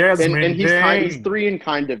 Desmond and Bane. He's 3 and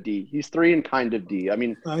kind of D. He's 3 and kind of D. That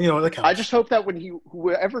counts. I just hope that when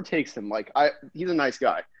whoever takes him, he's a nice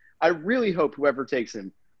guy. I really hope whoever takes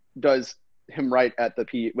him does him right at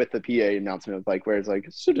with the PA announcement, like, where it's like,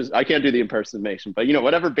 I can't do the impersonation, but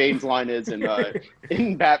whatever Bane's line is in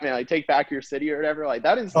Batman, like, take back your city or whatever, like,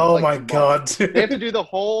 that is. Oh, my God. They have to do you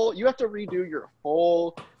have to redo your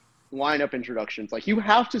whole lineup introductions. Like, you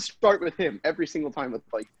have to start with him every single time with,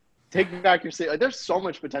 like, take back your city. Like, there's so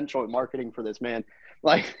much potential in marketing for this man.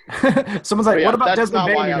 Like, someone's like, what about Desmond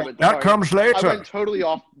Bane? That comes later. I went totally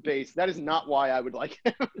off base. That is not why I would like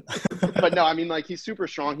him. But no, he's super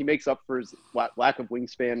strong. He makes up for his lack of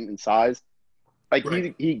wingspan and size. Like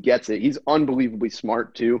he gets it. He's unbelievably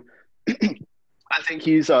smart too. I think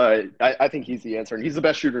he's I think he's the answer, and he's the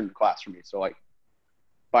best shooter in the class for me. So like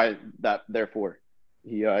by that, therefore,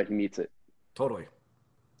 he meets it. Totally.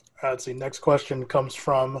 Let's see. Next question comes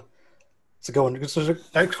from. It's a good one.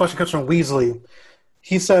 Next question comes from Weasley.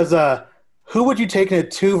 He says, "Who would you take in a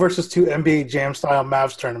 2 versus 2 NBA Jam style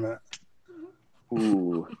Mavs tournament?"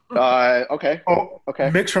 Ooh. Okay. Okay.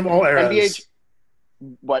 Mix from all eras. NBA.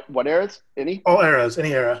 What eras? Any? All eras.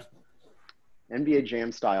 Any era. NBA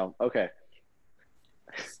Jam style. Okay.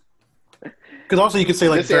 Because also you could say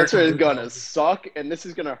like this answer is gonna suck, and this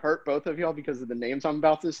is gonna hurt both of y'all because of the names I'm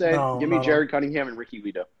about to say. Give me Jared Cunningham and Ricky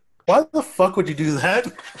Lito. Why the fuck would you do that?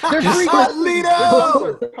 They're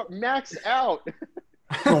Lito max out.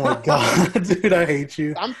 Oh my god, dude, I hate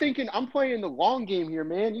you. I'm playing the long game here,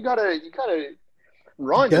 man. You gotta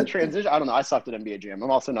run and transition. I don't know. I sucked at NBA Jam.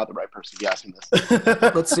 I'm also not the right person to be asking this.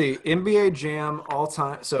 Let's see. NBA Jam all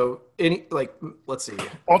time. So let's see.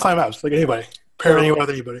 All time apps, like anybody. Pair anyone with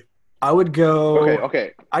anybody. I would go.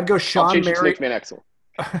 Okay. I'd go Sean Marion.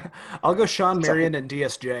 I'll go Sean Marion and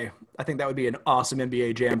DSJ. I think that would be an awesome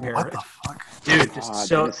NBA Jam pair. What the fuck, dude?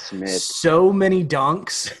 So many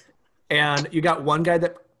dunks, and you got one guy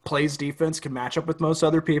that plays defense, can match up with most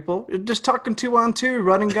other people. You're just talking 2-on-2,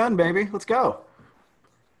 run and gun, baby. Let's go.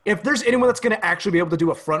 If there's anyone that's going to actually be able to do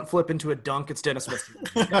a front flip into a dunk, it's Dennis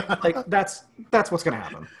Smith. Like that's what's going to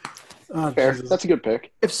happen. Oh, fair. Jesus. That's a good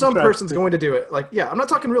pick. If some person's going to do it, I'm not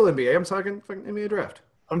talking real NBA. I'm talking fucking NBA draft.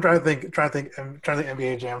 I'm trying to think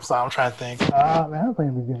NBA Jam style. I'm trying to think. Man, I haven't played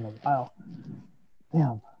NBA Jam in a while.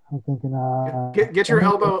 Damn, I'm thinking. Get your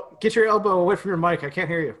elbow away from your mic. I can't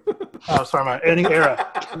hear you. Oh, sorry, man. Any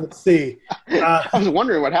era. Let's see. I was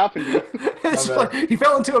wondering what happened to you. He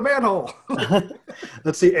fell into a manhole.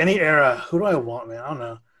 Let's see. Any era. Who do I want, man? I don't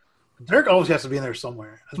know. Dirk always has to be in there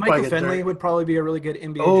somewhere. Michael Finley would probably be a really good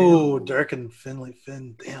NBA. Oh, Jam. Dirk and Finley.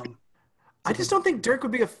 Damn. I just don't think Dirk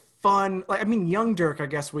would be a fun. Young Dirk. I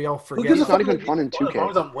guess we all forget. It's not even fun in 2K. As long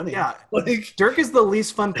as I'm winning. Yeah, Dirk is the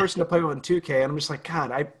least fun person to play with in 2K, and I'm just like,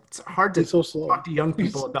 God, it's hard to talk to young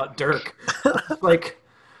people about Dirk.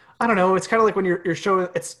 I don't know. It's kind of like when you're showing.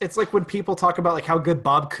 It's like when people talk about like how good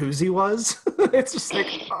Bob Cousy was. It's just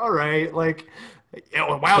like, all right, like.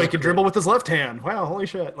 Wow, he can dribble with his left hand. Wow, holy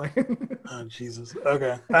shit! Oh Jesus.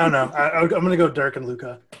 Okay, I don't know. I'm gonna go Dirk and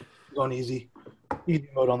Luka. Going easy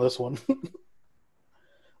mode on this one.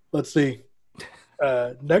 Let's see.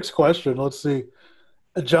 Next question. Let's see.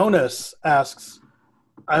 Jonas asks,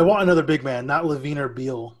 "I want another big man, not Levine or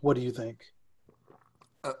Beal. What do you think?"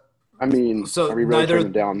 I mean, are we really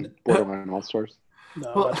turning down borderline all-stars?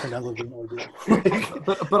 No, I turned down Levine or Beal.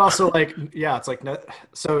 but also it's like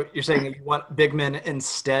so you're saying you want big men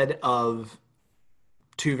instead of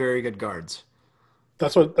 2 very good guards.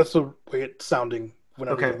 That's the way it's sounding.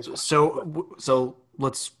 Okay, so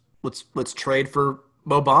let's trade for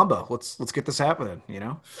Mo Bamba. Let's get this happening. You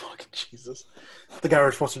know. Fucking Jesus, the guy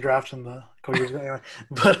we're supposed to draft in the couple years ago anyway.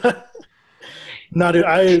 But no, dude,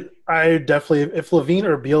 I definitely if Levine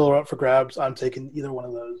or Beal are up for grabs, I'm taking either one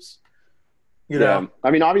of those. You know?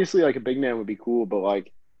 I mean, obviously, like a big man would be cool, but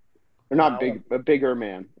like, they're not big. A bigger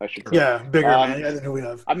man, I should say. Yeah, bigger man. Yeah, than who we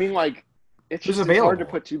have. I mean, like, it's hard to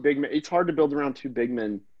put 2 big men. It's hard to build around 2 big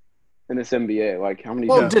men in this NBA. Like, how many?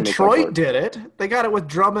 Well, Detroit did it. They got it with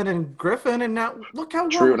Drummond and Griffin, and now look how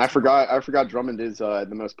true. And I forgot Drummond is the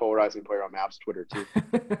most polarizing player on Mavs Twitter too.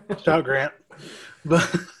 Shout Grant, but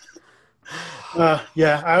I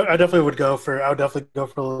definitely would go for. I would definitely go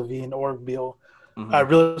for Levine or Beal. Mm-hmm.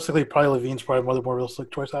 Realistically, probably Levine's probably the more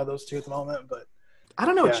realistic choice out of those 2 at the moment. But I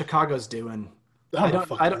don't know what Chicago's doing. I they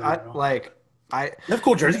have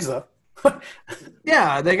cool jerseys though.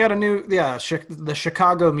 Yeah, they got a new the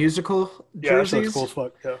Chicago musical jerseys. Yeah, cool as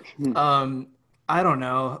fuck. Yeah. I don't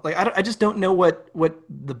know. Like I just don't know what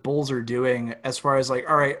the Bulls are doing as far as like,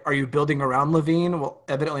 all right, are you building around Levine? Well,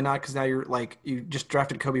 evidently not, because now you're like you just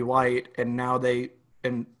drafted Kobe White, and now he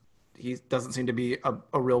doesn't seem to be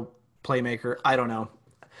a real playmaker. I don't know.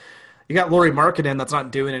 You got Lauri Markkanen that's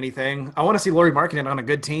not doing anything. I want to see Lauri Markkanen on a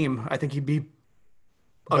good team. I think he'd be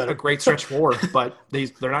a great stretch 4, but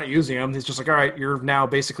they're not using him. He's just like, all right, you're now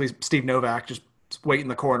basically Steve Novak, just wait in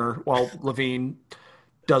the corner while Levine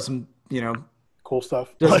does some, cool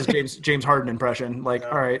stuff. Does his James Harden impression. Like,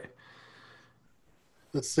 all right.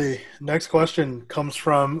 Let's see. Next question comes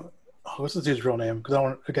from what's this dude's real name? Because I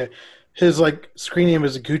want. Okay. His screen name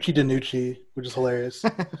is Gucci Danucci, which is hilarious.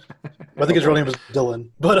 I think his real name is Dylan.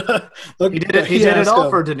 But look, he did it all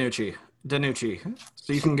for Danucci.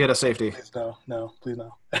 So you can get a safety. Please no, please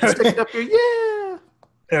no. Stick it up here. Yeah.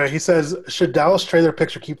 Anyway, he says, should Dallas trade their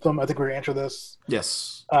picks or keep them? I think we're gonna answer this.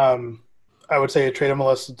 Yes. I I would say trade him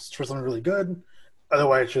unless it's for something really good.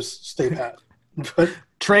 Otherwise, just stay pat. But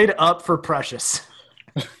Trade up for Precious.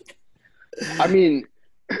 I mean,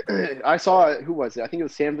 I saw who was it? I think it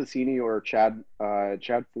was Sam Vecini or Chad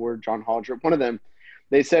Ford, John Holdrop, one of them.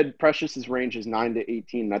 They said Precious's range is 9 to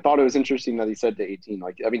 18. And I thought it was interesting that he said to 18.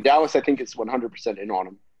 Like, I mean, Dallas, I think is 100% in on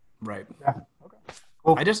him. Right. yeah, okay.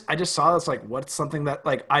 Cool. I just saw this, like, what's something that,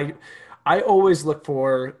 like, I always look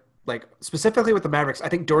for, like, specifically with the Mavericks, I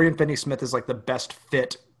think Dorian Finney-Smith is, like, the best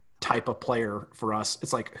fit type of player for us.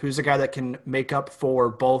 It's like, who's a guy that can make up for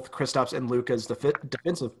both Kristaps and Luka's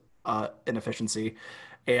defensive inefficiency,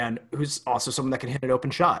 and who's also someone that can hit an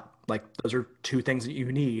open shot. Like, those are two things that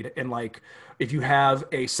you need. And, like, if you have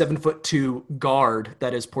a 7'2" guard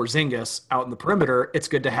that is Porzingis out in the perimeter, it's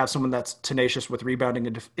good to have someone that's tenacious with rebounding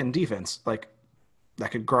and in defense, like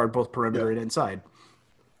that could guard both perimeter and inside.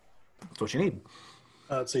 That's what you need.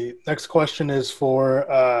 Let's see. Next question is for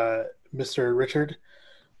Mr. Richard.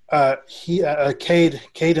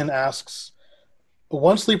 Caden asks,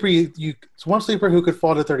 one sleeper who could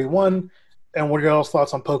fall to 31, and what are your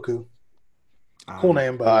thoughts on Poku? Cool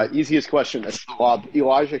name, but easiest question. That's Bob.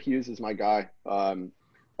 Elijah Hughes is my guy.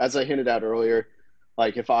 As I hinted at earlier,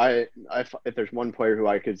 like if there's one player who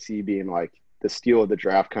I could see being like the steal of the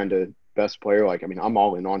draft kind of best player, like, I mean, I'm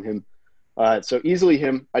all in on him. So easily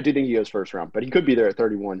him. I do think he goes first round, but he could be there at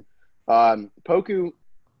 31. Poku,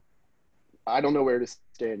 I don't know where to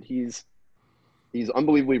stand. He's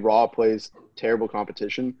unbelievably raw, plays terrible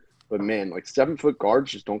competition, but man, like 7-foot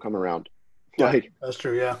guards just don't come around. yeah, Like, that's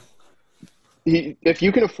true. Yeah, if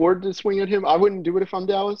you can afford to swing at him, I wouldn't do it if I'm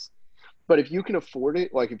Dallas. But if you can afford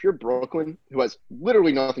it, like if you're Brooklyn, who has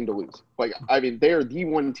literally nothing to lose, like, I mean, they're the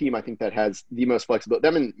one team I think that has the most flexibility.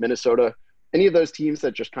 Them in Minnesota, any of those teams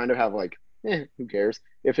that just kind of have like, who cares?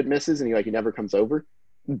 If it misses and he never comes over,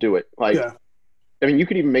 do it. Like, yeah. I mean, you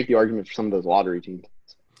could even make the argument for some of those lottery teams.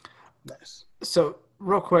 Nice. So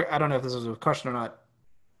real quick, I don't know if this is a question or not.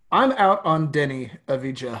 I'm out on Denny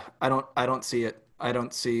Avdija. I don't see it. I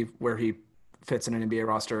don't see where he fits in an NBA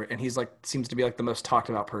roster, and he's like seems to be like the most talked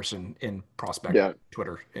about person in prospect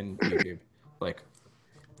Twitter and YouTube. Like,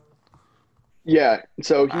 yeah,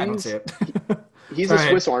 so I don't see it. He's a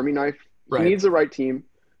Swiss Army knife. He needs the right team.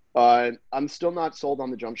 I'm still not sold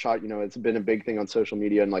on the jump shot. You know, it's been a big thing on social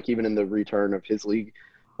media, and like even in the return of his league,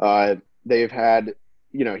 they've had,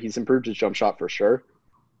 you know, he's improved his jump shot for sure.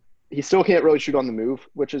 He still can't really shoot on the move,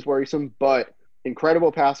 which is worrisome, but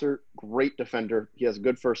incredible passer, great defender. He has a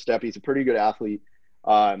good first step. He's a pretty good athlete.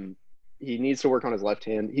 He needs to work on his left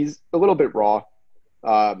hand. He's a little bit raw,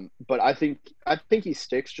 but I think he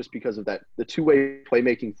sticks just because of that. The two-way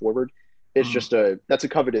playmaking forward is just that's a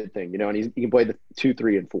coveted thing, you know, and he can play the 2,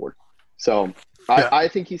 3, and 4. So I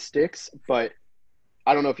think he sticks, but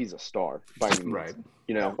I don't know if he's a star by any means. Right.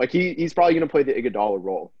 You know, like he's probably going to play the Iguodala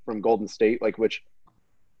role from Golden State, like which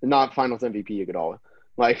not Finals MVP Iguodala,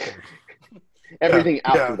 like everything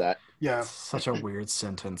after that. Yeah, such a weird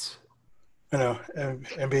sentence. I know.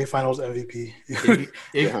 NBA Finals MVP.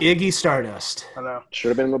 Iggy Stardust. I know. Should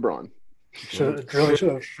have been LeBron. Should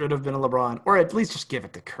have been a LeBron, or at least just give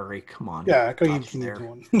it to Curry. Come on. Yeah, Curry needs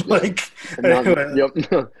one. Like, anyway. Yep.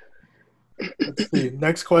 Let's see.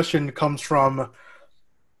 Next question comes from.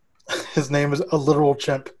 His name is a literal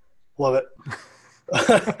chimp. Love it.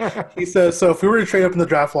 He says, "So if we were to trade up in the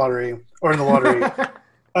draft lottery or in the lottery,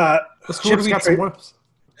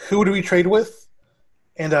 who would we trade with,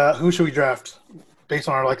 and who should we draft based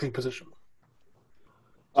on our likely position?"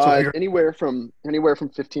 So anywhere from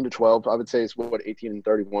 15 to 12, I would say is what 18 and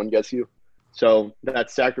 31 gets you. So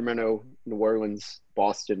that's Sacramento, New Orleans,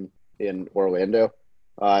 Boston, and Orlando.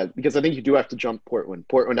 Because I think you do have to jump Portland.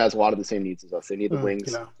 Portland has a lot of the same needs as us. They need the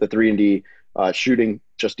wings, the 3-and-D, shooting,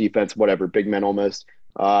 just defense, whatever, big men almost.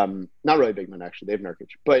 Not really big men, actually. They have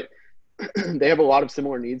Nurkic. But they have a lot of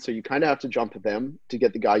similar needs, so you kind of have to jump them to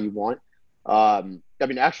get the guy you want. I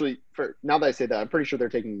mean, actually, now that I say that, I'm pretty sure they're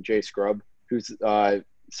taking Jay Scrubb, who's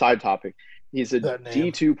side topic. He's a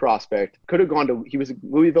D2 prospect. Could have gone to – he was a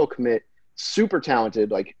Louisville commit, super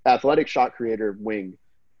talented, like athletic shot creator wing,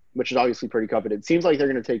 which is obviously pretty coveted. It seems like they're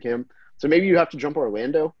going to take him. So maybe you have to jump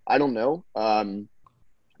Orlando. I don't know.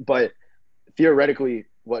 But theoretically,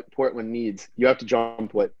 what Portland needs, you have to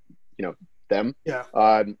jump them. Yeah.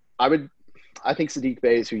 I think Sadiq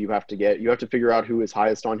Bey is who you have to get. You have to figure out who is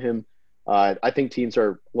highest on him. I think teams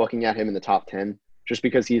are looking at him in the top 10 just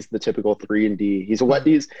because he's the typical 3-and-D. He's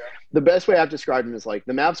the best way I've described him is like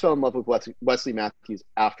the Mavs fell in love with Wesley Matthews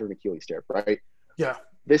after an Achilles tear, right? Yeah.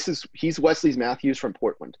 He's Wesley Matthews from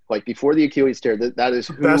Portland. Like before the Achilles tear, that is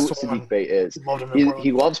who Sadiq Bey is.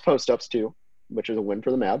 He loves post-ups too, which is a win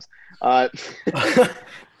for the Mavs.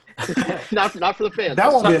 not for the fans.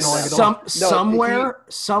 That won't be annoying at all.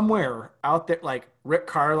 Somewhere out there, like Rick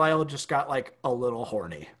Carlisle just got like a little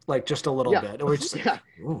horny, like just a little bit. Or just,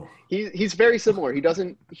 he's very similar. He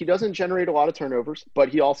doesn't generate a lot of turnovers, but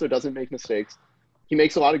he also doesn't make mistakes. He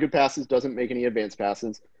makes a lot of good passes, doesn't make any advanced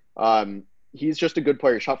passes. He's just a good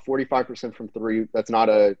player. He shot 45% from three. That's not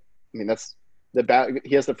a. I mean, that's the back.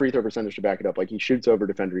 He has the free throw percentage to back it up. Like he shoots over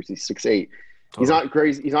defenders. He's 6'8". Totally. He's not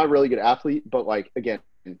crazy. He's not a really good athlete, but like again,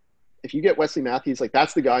 if you get Wesley Matthews, like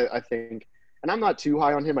that's the guy I think. And I'm not too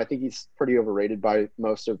high on him. I think he's pretty overrated by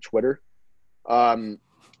most of Twitter. But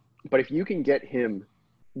if you can get him,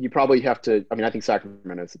 you probably have to. I mean, I think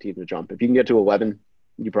Sacramento is the team to jump. If you can get to 11,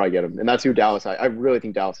 you probably get him, and that's who Dallas. I really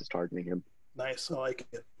think Dallas is targeting him. Nice, I like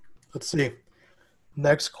it. Let's see.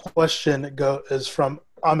 Next question is from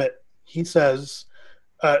Amit. He says,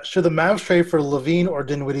 should the Mavs trade for LaVine or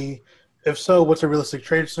Dinwiddie? If so, what's a realistic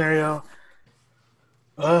trade scenario?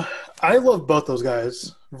 I love both those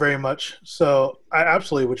guys very much, so I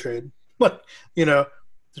absolutely would trade. But, to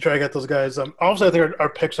try to get those guys. Obviously, I think our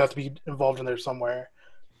picks have to be involved in there somewhere.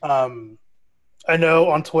 I know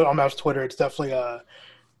on Mavs Twitter, it's definitely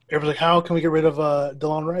everybody's like, how can we get rid of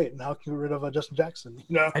DeLon Wright and how can we get rid of Justin Jackson?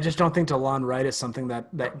 I just don't think DeLon Wright is something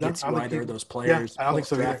that gets you either of those players. I don't think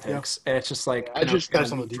so draft picks. And it's just like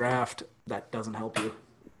draft that doesn't help you.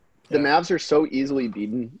 The Mavs are so easily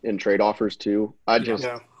beaten in trade offers too. I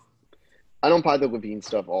don't buy the LaVine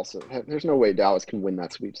stuff. Also, there's no way Dallas can win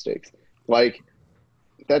that sweepstakes. Like,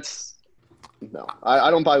 I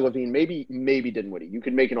don't buy LaVine. Maybe Dinwiddie. You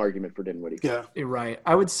could make an argument for Dinwiddie. Yeah, you're right.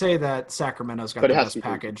 I would say that Sacramento's got the best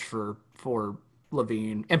package for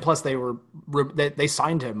LaVine, and plus they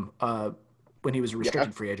signed him when he was a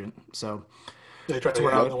restricted free agent. So.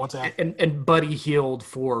 And Buddy Hield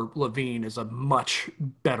for LaVine is a much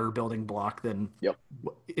better building block than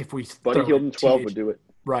if we Buddy Hield in 12 would do it.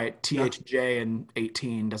 Right. THJ in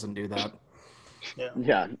 18 doesn't do that.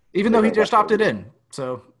 Yeah. Even though he just opted in.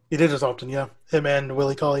 So he did just opt in, yeah. Him and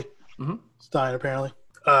Willie Cauley Stein, apparently.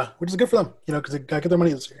 Which is good for them, because they got to get their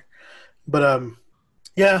money this year. But I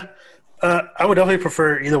would definitely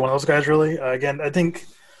prefer either one of those guys, really. Again, I think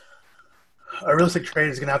a realistic trade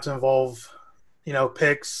is going to have to involve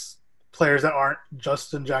picks, players that aren't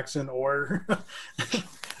Justin Jackson or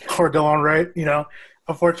DeLon Wright.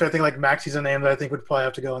 Unfortunately, I think like Maxi's a name that I think would probably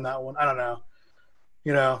have to go in that one. I don't know.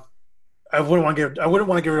 I wouldn't want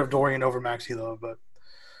to get rid of Dorian over Maxi though, but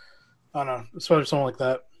I don't know, especially someone like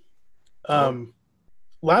that.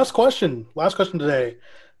 Last question today.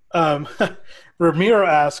 Ramiro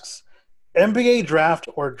asks, NBA draft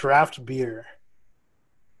or draft beer?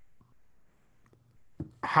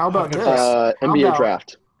 How about this? NBA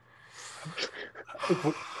draft.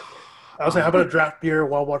 I was saying, how about a draft beer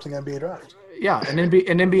while watching NBA draft? Yeah, an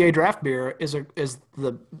NBA draft beer is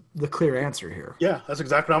the clear answer here. Yeah, that's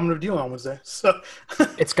exactly what I'm going to do on Wednesday. So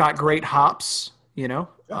it's got great hops,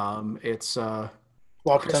 It's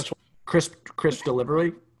potential, crisp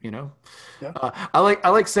delivery. Yeah. I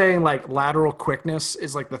like saying like lateral quickness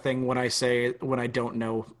is like the thing when I don't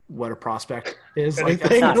know what a prospect is.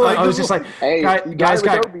 I was just like, hey,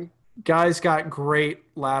 guys got great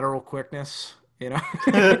lateral quickness.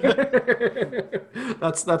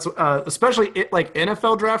 That's especially like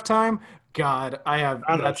NFL draft time. God,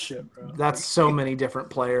 that's so many different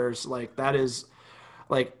players. Like that is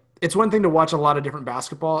like it's one thing to watch a lot of different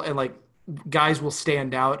basketball and like. Guys will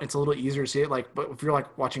stand out. It's a little easier to see it. Like, but if you're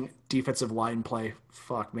like watching defensive line play,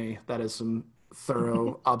 fuck me, that is some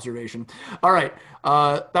thorough observation. All right,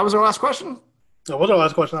 that was our last question. That was our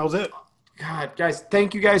last question. That was it. God, guys,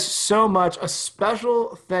 thank you guys so much. A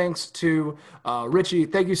special thanks to Richie.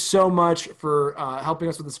 Thank you so much for helping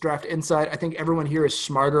us with this draft insight. I think everyone here is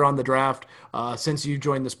smarter on the draft since you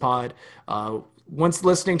joined this pod. Once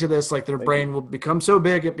listening to this, like their brain will become so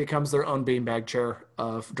big, it becomes their own beanbag chair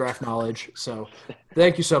of draft knowledge. So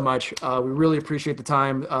thank you so much. We really appreciate the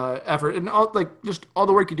time, effort, and all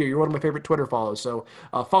the work you do. You're one of my favorite Twitter follows. So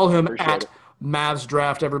follow him at Mavs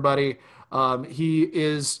Draft, everybody. He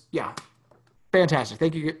is, fantastic.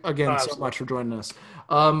 Thank you again so much for joining us.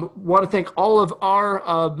 Want to thank all of our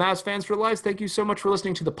Mavs fans for lives. Thank you so much for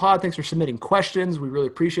listening to the pod. Thanks for submitting questions. We really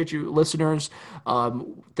appreciate you, listeners.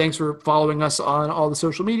 Thanks for following us on all the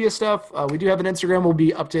social media stuff. We do have an Instagram. We'll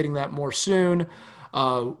be updating that more soon.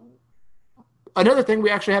 Another thing, we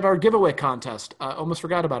actually have our giveaway contest. I almost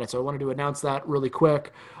forgot about it, so I wanted to announce that really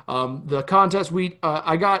quick. The contest,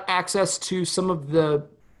 I got access to some of the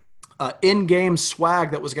in-game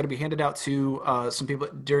swag that was going to be handed out to some people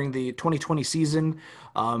during the 2020 season.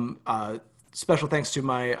 Special thanks to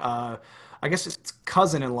my, I guess it's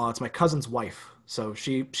cousin-in-law. It's my cousin's wife. So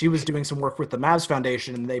she was doing some work with the Mavs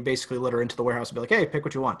Foundation, and they basically let her into the warehouse and be like, hey, pick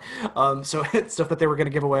what you want. So it's stuff that they were going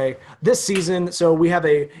to give away this season. So we have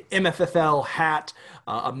a MFFL hat,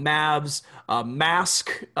 a Mavs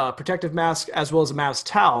mask, protective mask, as well as a Mavs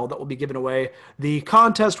towel that will be given away. The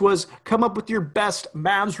contest was come up with your best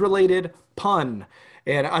Mavs-related pun.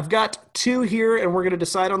 And I've got 2 here, and we're going to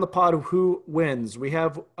decide on the pod who wins. We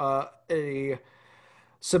have a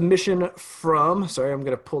submission from, sorry, I'm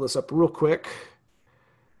going to pull this up real quick.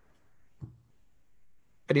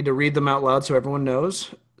 I need to read them out loud so everyone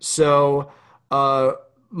knows. So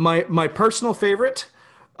my personal favorite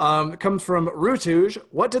comes from Rutuj.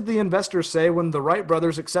 What did the investors say when the Wright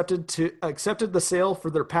brothers accepted the sale for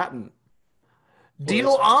their patent?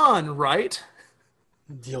 Deal on, right?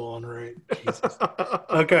 Deal on, right? Jesus.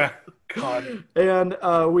 Okay. God. And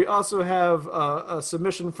we also have a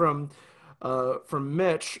submission from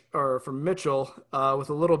Mitch or from Mitchell with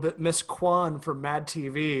a little bit Miss Kwan from Mad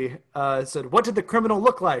TV. It said, "What did the criminal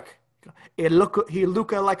look like? He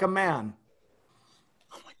look like a man."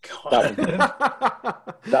 Oh my God.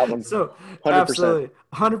 That one. So 100%. absolutely,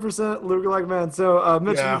 100% look like a man. So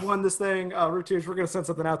Mitch, Yeah. you won this thing. Rutuj, we're gonna send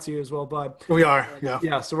something out to you as well, bud. We are. Yeah.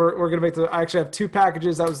 Yeah, so we're gonna make I actually have 2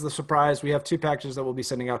 packages. That was the surprise. We have 2 packages that we'll be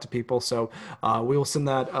sending out to people. So we will send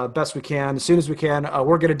that best we can, as soon as we can.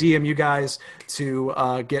 We're gonna DM you guys to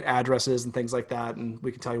get addresses and things like that, and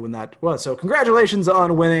we can tell you when that was. So congratulations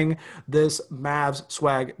on winning this Mavs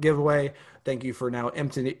swag giveaway. Thank you for now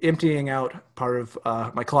emptying out part of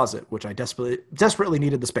my closet, which I desperately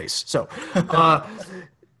needed the space. So,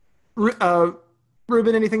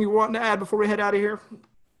 Ruben, anything you want to add before we head out of here?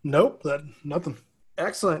 Nope. Nothing.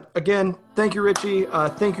 Excellent. Again, thank you, Richie.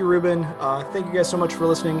 Thank you, Ruben. Thank you guys so much for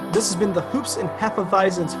listening. This has been the Hoops and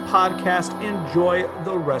Hefeweizens podcast. Enjoy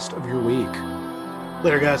the rest of your week.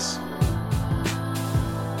 Later, guys.